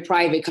a very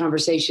private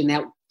conversation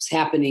that was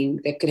happening,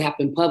 that could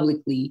happen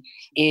publicly.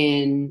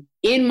 And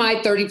in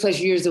my 30 plus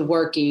years of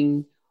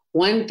working,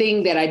 one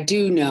thing that I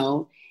do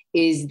know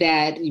is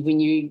that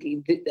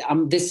when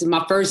this is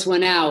my first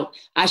one out,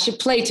 I should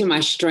play to my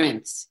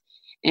strengths.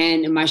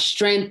 And my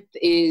strength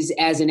is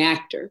as an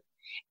actor.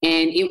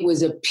 And it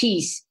was a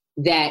piece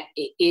that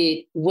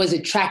it was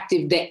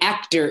attractive. The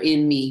actor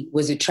in me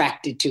was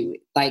attracted to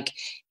it. Like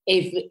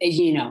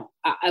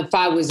if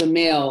I was a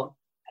male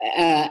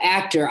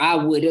actor, I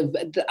would have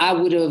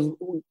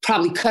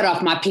probably cut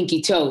off my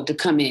pinky toe to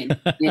come in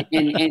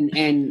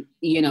and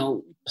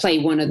play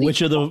one of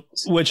these.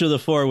 Which of the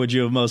four would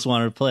you have most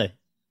wanted to play?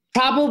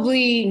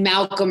 Probably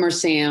Malcolm or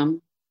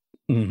Sam.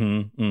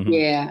 Mm-hmm, mm-hmm.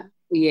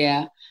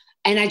 Yeah.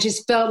 And I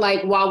just felt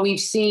like while we've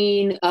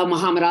seen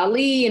Muhammad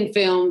Ali in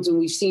films and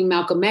we've seen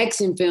Malcolm X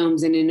in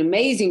films and in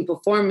amazing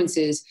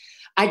performances,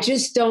 I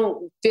just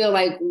don't feel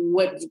like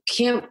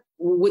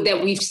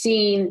that we've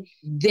seen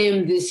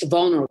them this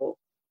vulnerable.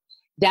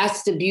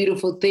 That's the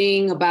beautiful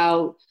thing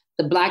about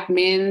the Black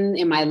men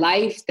in my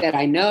life that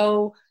I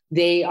know.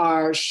 They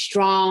are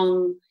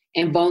strong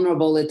and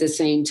vulnerable at the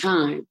same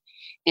time.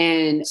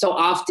 And so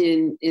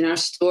often in our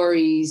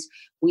stories,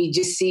 we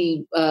just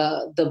see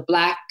the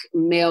Black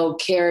male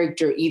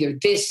character, either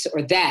this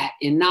or that,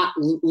 and not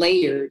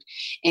layered.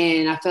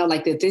 And I felt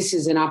like that this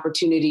is an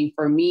opportunity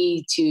for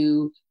me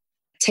to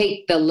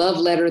take the love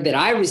letter that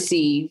I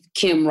received,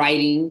 Kim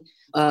writing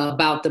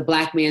about the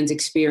Black man's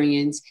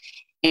experience,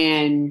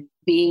 and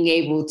being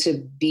able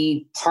to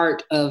be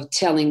part of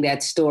telling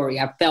that story.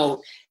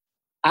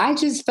 I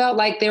just felt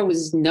like there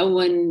was no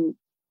one.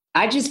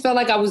 I just felt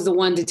like I was the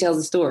one to tell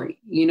the story.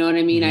 You know what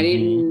I mean?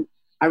 Mm-hmm.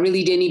 I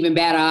really didn't even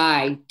bat an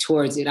eye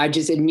towards it. I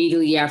just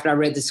immediately after I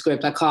read the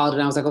script, I called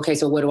and I was like, okay,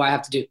 so what do I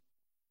have to do?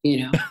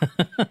 And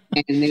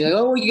they're like,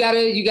 oh, you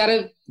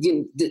gotta,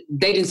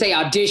 they didn't say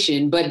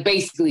audition, but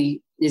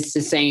basically it's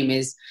the same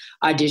as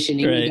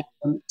auditioning. Right.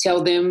 You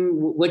tell them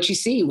what you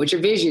see, what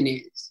your vision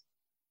is.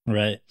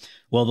 Right.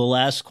 Well, the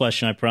last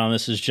question, I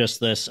promise, is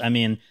just this. I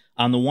mean,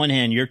 on the one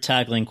hand, you're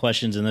tackling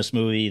questions in this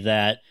movie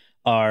that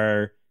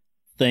are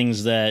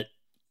things that,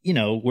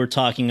 we're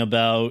talking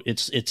about.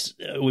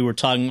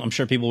 I'm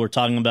sure people were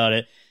talking about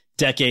it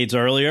decades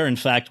earlier. In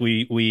fact,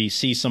 we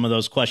see some of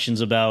those questions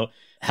about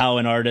how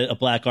a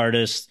Black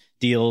artist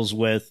deals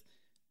with,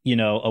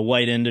 a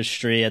white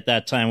industry at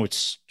that time,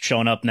 which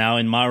shown up now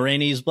in Ma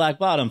Rainey's Black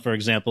Bottom, for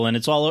example. And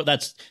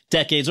that's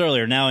decades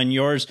earlier. Now in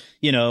yours,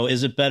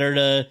 is it better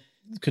to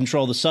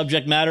control the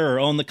subject matter or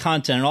own the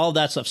content and all of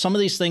that stuff? Some of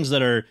these things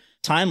that are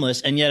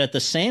timeless, and yet at the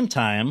same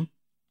time,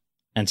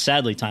 and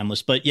sadly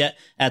timeless, but yet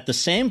at the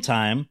same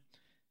time,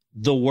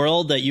 the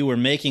world that you were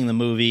making the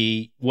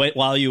movie,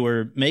 while you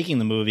were making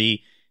the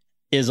movie,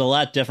 is a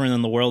lot different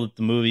than the world that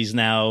the movie's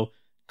now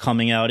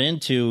coming out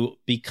into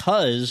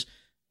because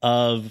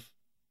of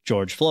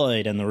George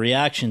Floyd and the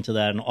reaction to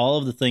that and all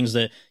of the things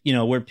that,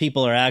 where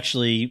people are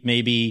actually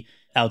maybe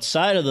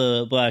outside of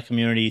the Black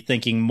community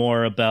thinking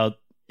more about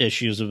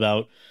issues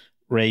about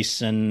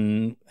race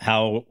and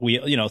how we,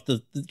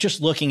 just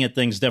looking at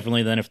things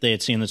differently than if they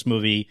had seen this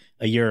movie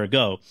a year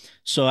ago.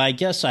 So I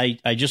guess I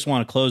just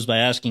want to close by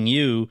asking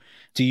you,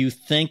 do you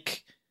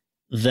think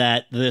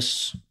that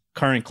this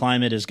current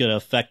climate is going to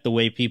affect the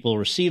way people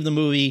receive the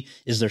movie?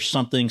 Is there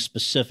something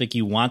specific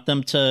you want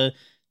them to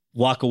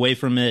walk away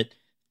from it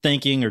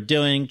thinking or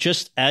doing?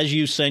 Just as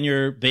you send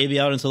your baby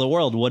out into the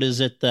world, what is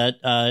it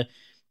that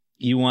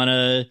you want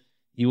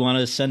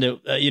to send it,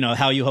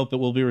 how you hope it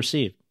will be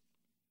received?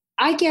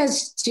 I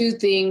guess two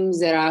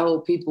things that I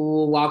hope people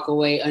will walk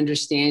away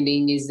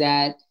understanding is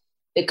that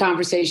the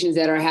conversations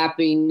that are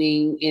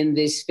happening in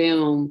this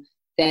film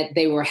that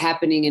they were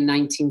happening in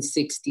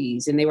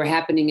 1960s, and they were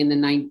happening in the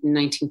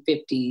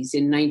 1950s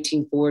and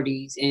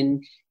 1940s,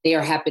 and they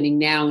are happening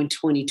now in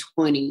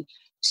 2020.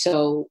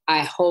 So I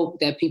hope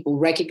that people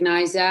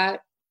recognize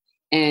that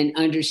and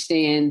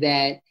understand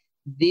that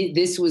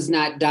this was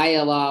not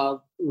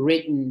dialogue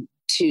written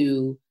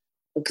to,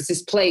 because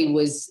this play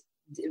was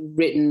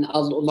written a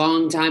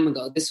long time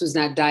ago. This was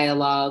not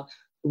dialogue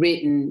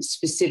written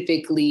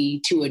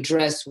specifically to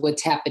address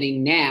what's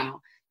happening now.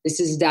 This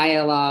is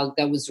dialogue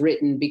that was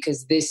written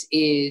because this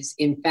is,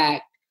 in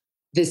fact,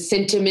 the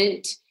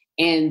sentiment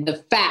and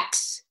the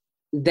facts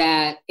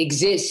that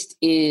exist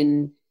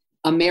in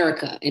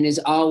America and has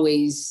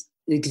always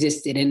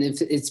existed. And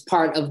it's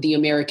part of the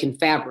American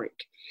fabric.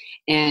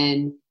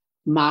 And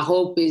my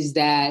hope is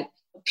that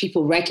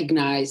people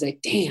recognize,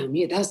 like, damn,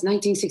 yeah, that's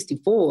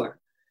 1964,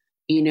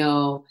 you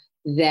know,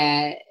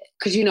 that,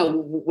 because, you know,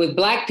 with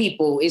Black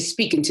people, it's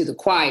speaking to the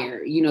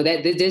choir, you know,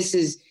 that this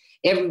is,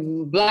 every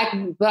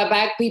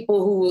black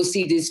people who will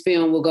see this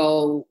film will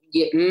go,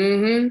 yeah,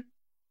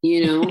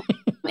 you know,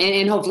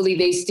 and hopefully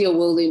they still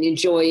will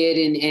enjoy it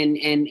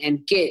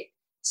and get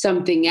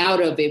something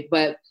out of it.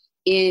 But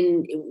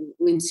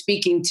when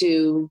speaking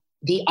to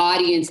the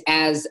audience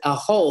as a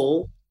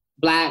whole,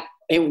 Black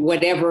and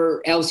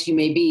whatever else you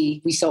may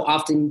be, we so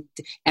often,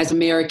 as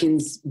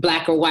Americans,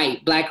 black or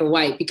white,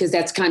 because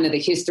that's kind of the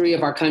history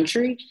of our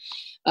country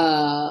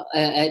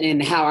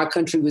and how our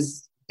country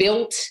was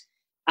built.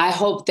 I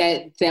hope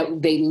that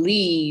they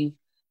leave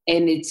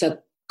and it's a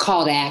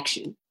call to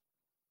action.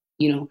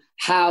 You know,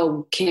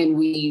 how can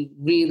we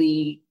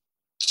really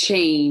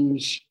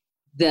change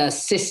the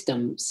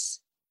systems?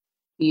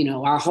 You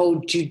know, our whole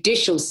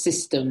judicial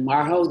system,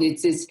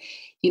 it's this,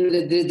 you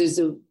know, there's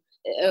a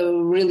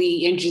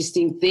really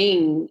interesting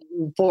thing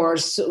for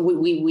us.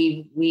 When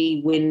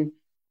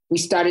we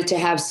started to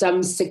have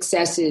some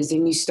successes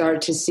and we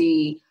start to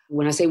see,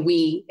 when I say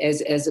we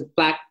as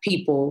Black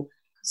people,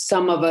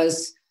 some of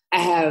us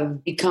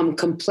have become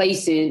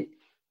complacent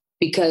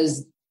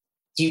because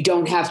you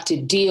don't have to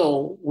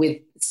deal with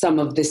some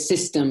of the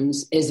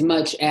systems as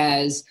much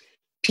as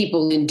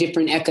people in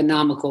different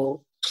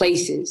economical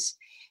places.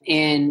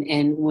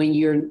 And when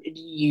you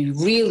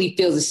really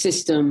feel the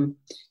system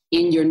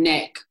in your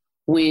neck,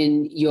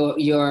 when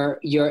your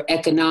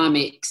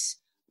economics,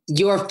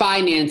 your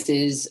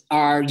finances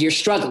you're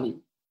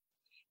struggling.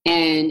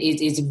 And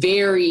it's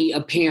very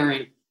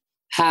apparent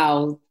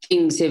how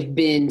things have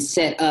been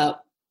set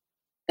up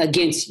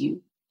against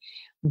you.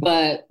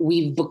 But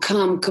we've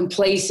become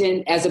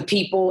complacent as a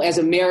people, as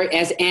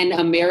an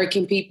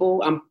American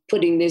people. I'm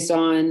putting this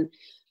on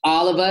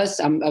all of us.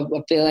 I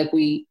feel like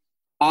we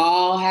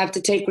all have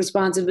to take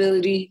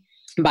responsibility.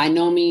 By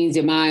no means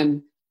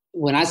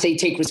when I say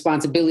take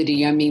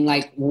responsibility, I mean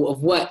like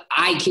of what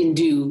I can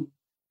do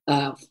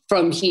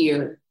from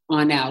here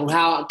on out.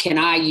 How can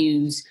I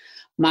use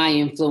my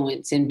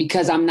influence? And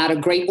because I'm not a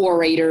great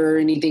orator or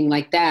anything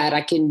like that,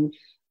 I can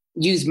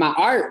use my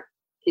art,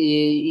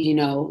 you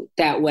know,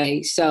 that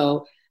way.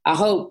 So I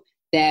hope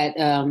that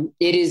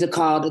it is a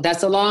call.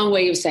 That's a long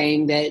way of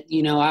saying that,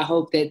 you know, I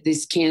hope that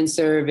this can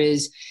serve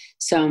as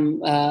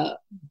some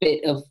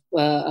bit of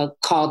a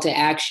call to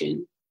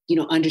action, you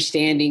know,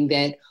 understanding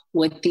that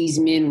what these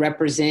men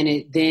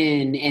represented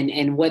then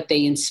and what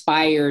they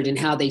inspired and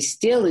how they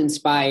still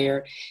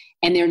inspire,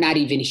 and they're not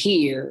even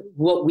here,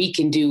 what we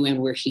can do, and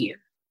we're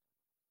here.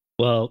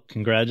 Well,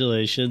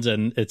 congratulations.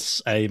 And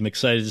I'm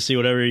excited to see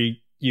whatever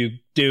you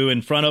do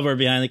in front of or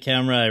behind the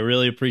camera. I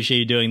really appreciate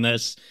you doing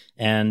this.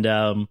 And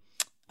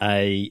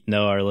I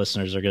know our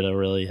listeners are going to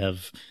really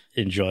have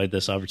enjoyed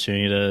this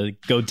opportunity to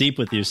go deep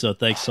with you. So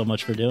thanks so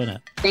much for doing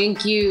it.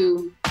 Thank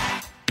you.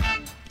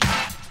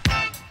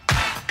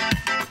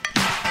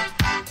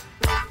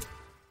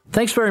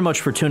 Thanks very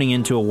much for tuning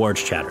in to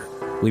Awards Chatter.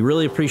 We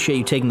really appreciate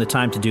you taking the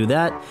time to do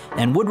that,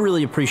 and would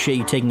really appreciate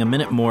you taking a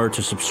minute more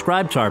to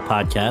subscribe to our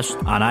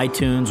podcast on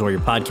iTunes or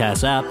your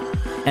podcast app,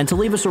 and to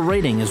leave us a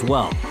rating as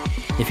well.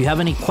 If you have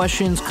any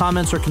questions,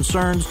 comments, or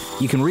concerns,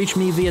 you can reach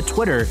me via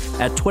Twitter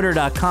at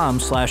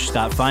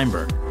twitter.com/Scott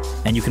Feinberg.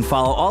 And you can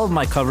follow all of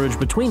my coverage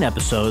between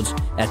episodes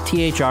at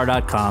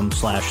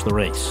thr.com/The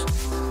Race.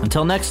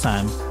 Until next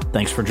time,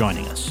 thanks for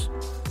joining us.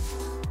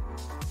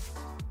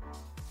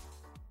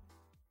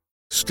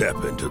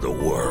 Step into the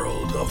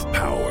world of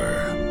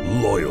power,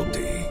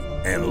 loyalty,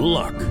 and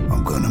luck.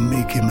 I'm gonna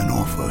make him an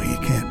offer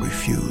he can't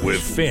refuse. With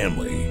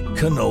family,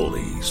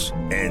 cannolis,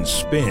 and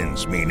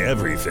spins mean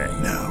everything.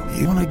 Now,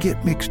 you wanna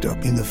get mixed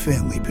up in the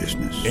family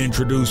business.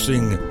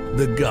 Introducing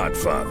The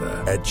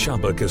Godfather at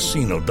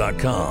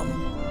ChumbaCasino.com.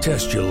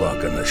 Test your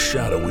luck in the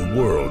shadowy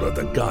world of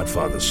The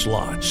Godfather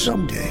slot.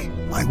 Someday,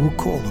 I will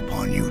call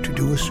upon you to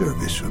do a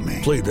service for me.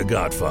 Play The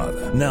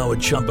Godfather now at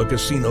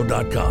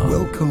ChumbaCasino.com.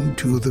 Welcome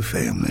to the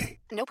family.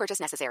 No purchase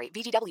necessary.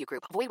 VGW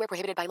Group. Void where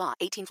prohibited by law.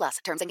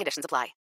 18+. Terms and conditions apply.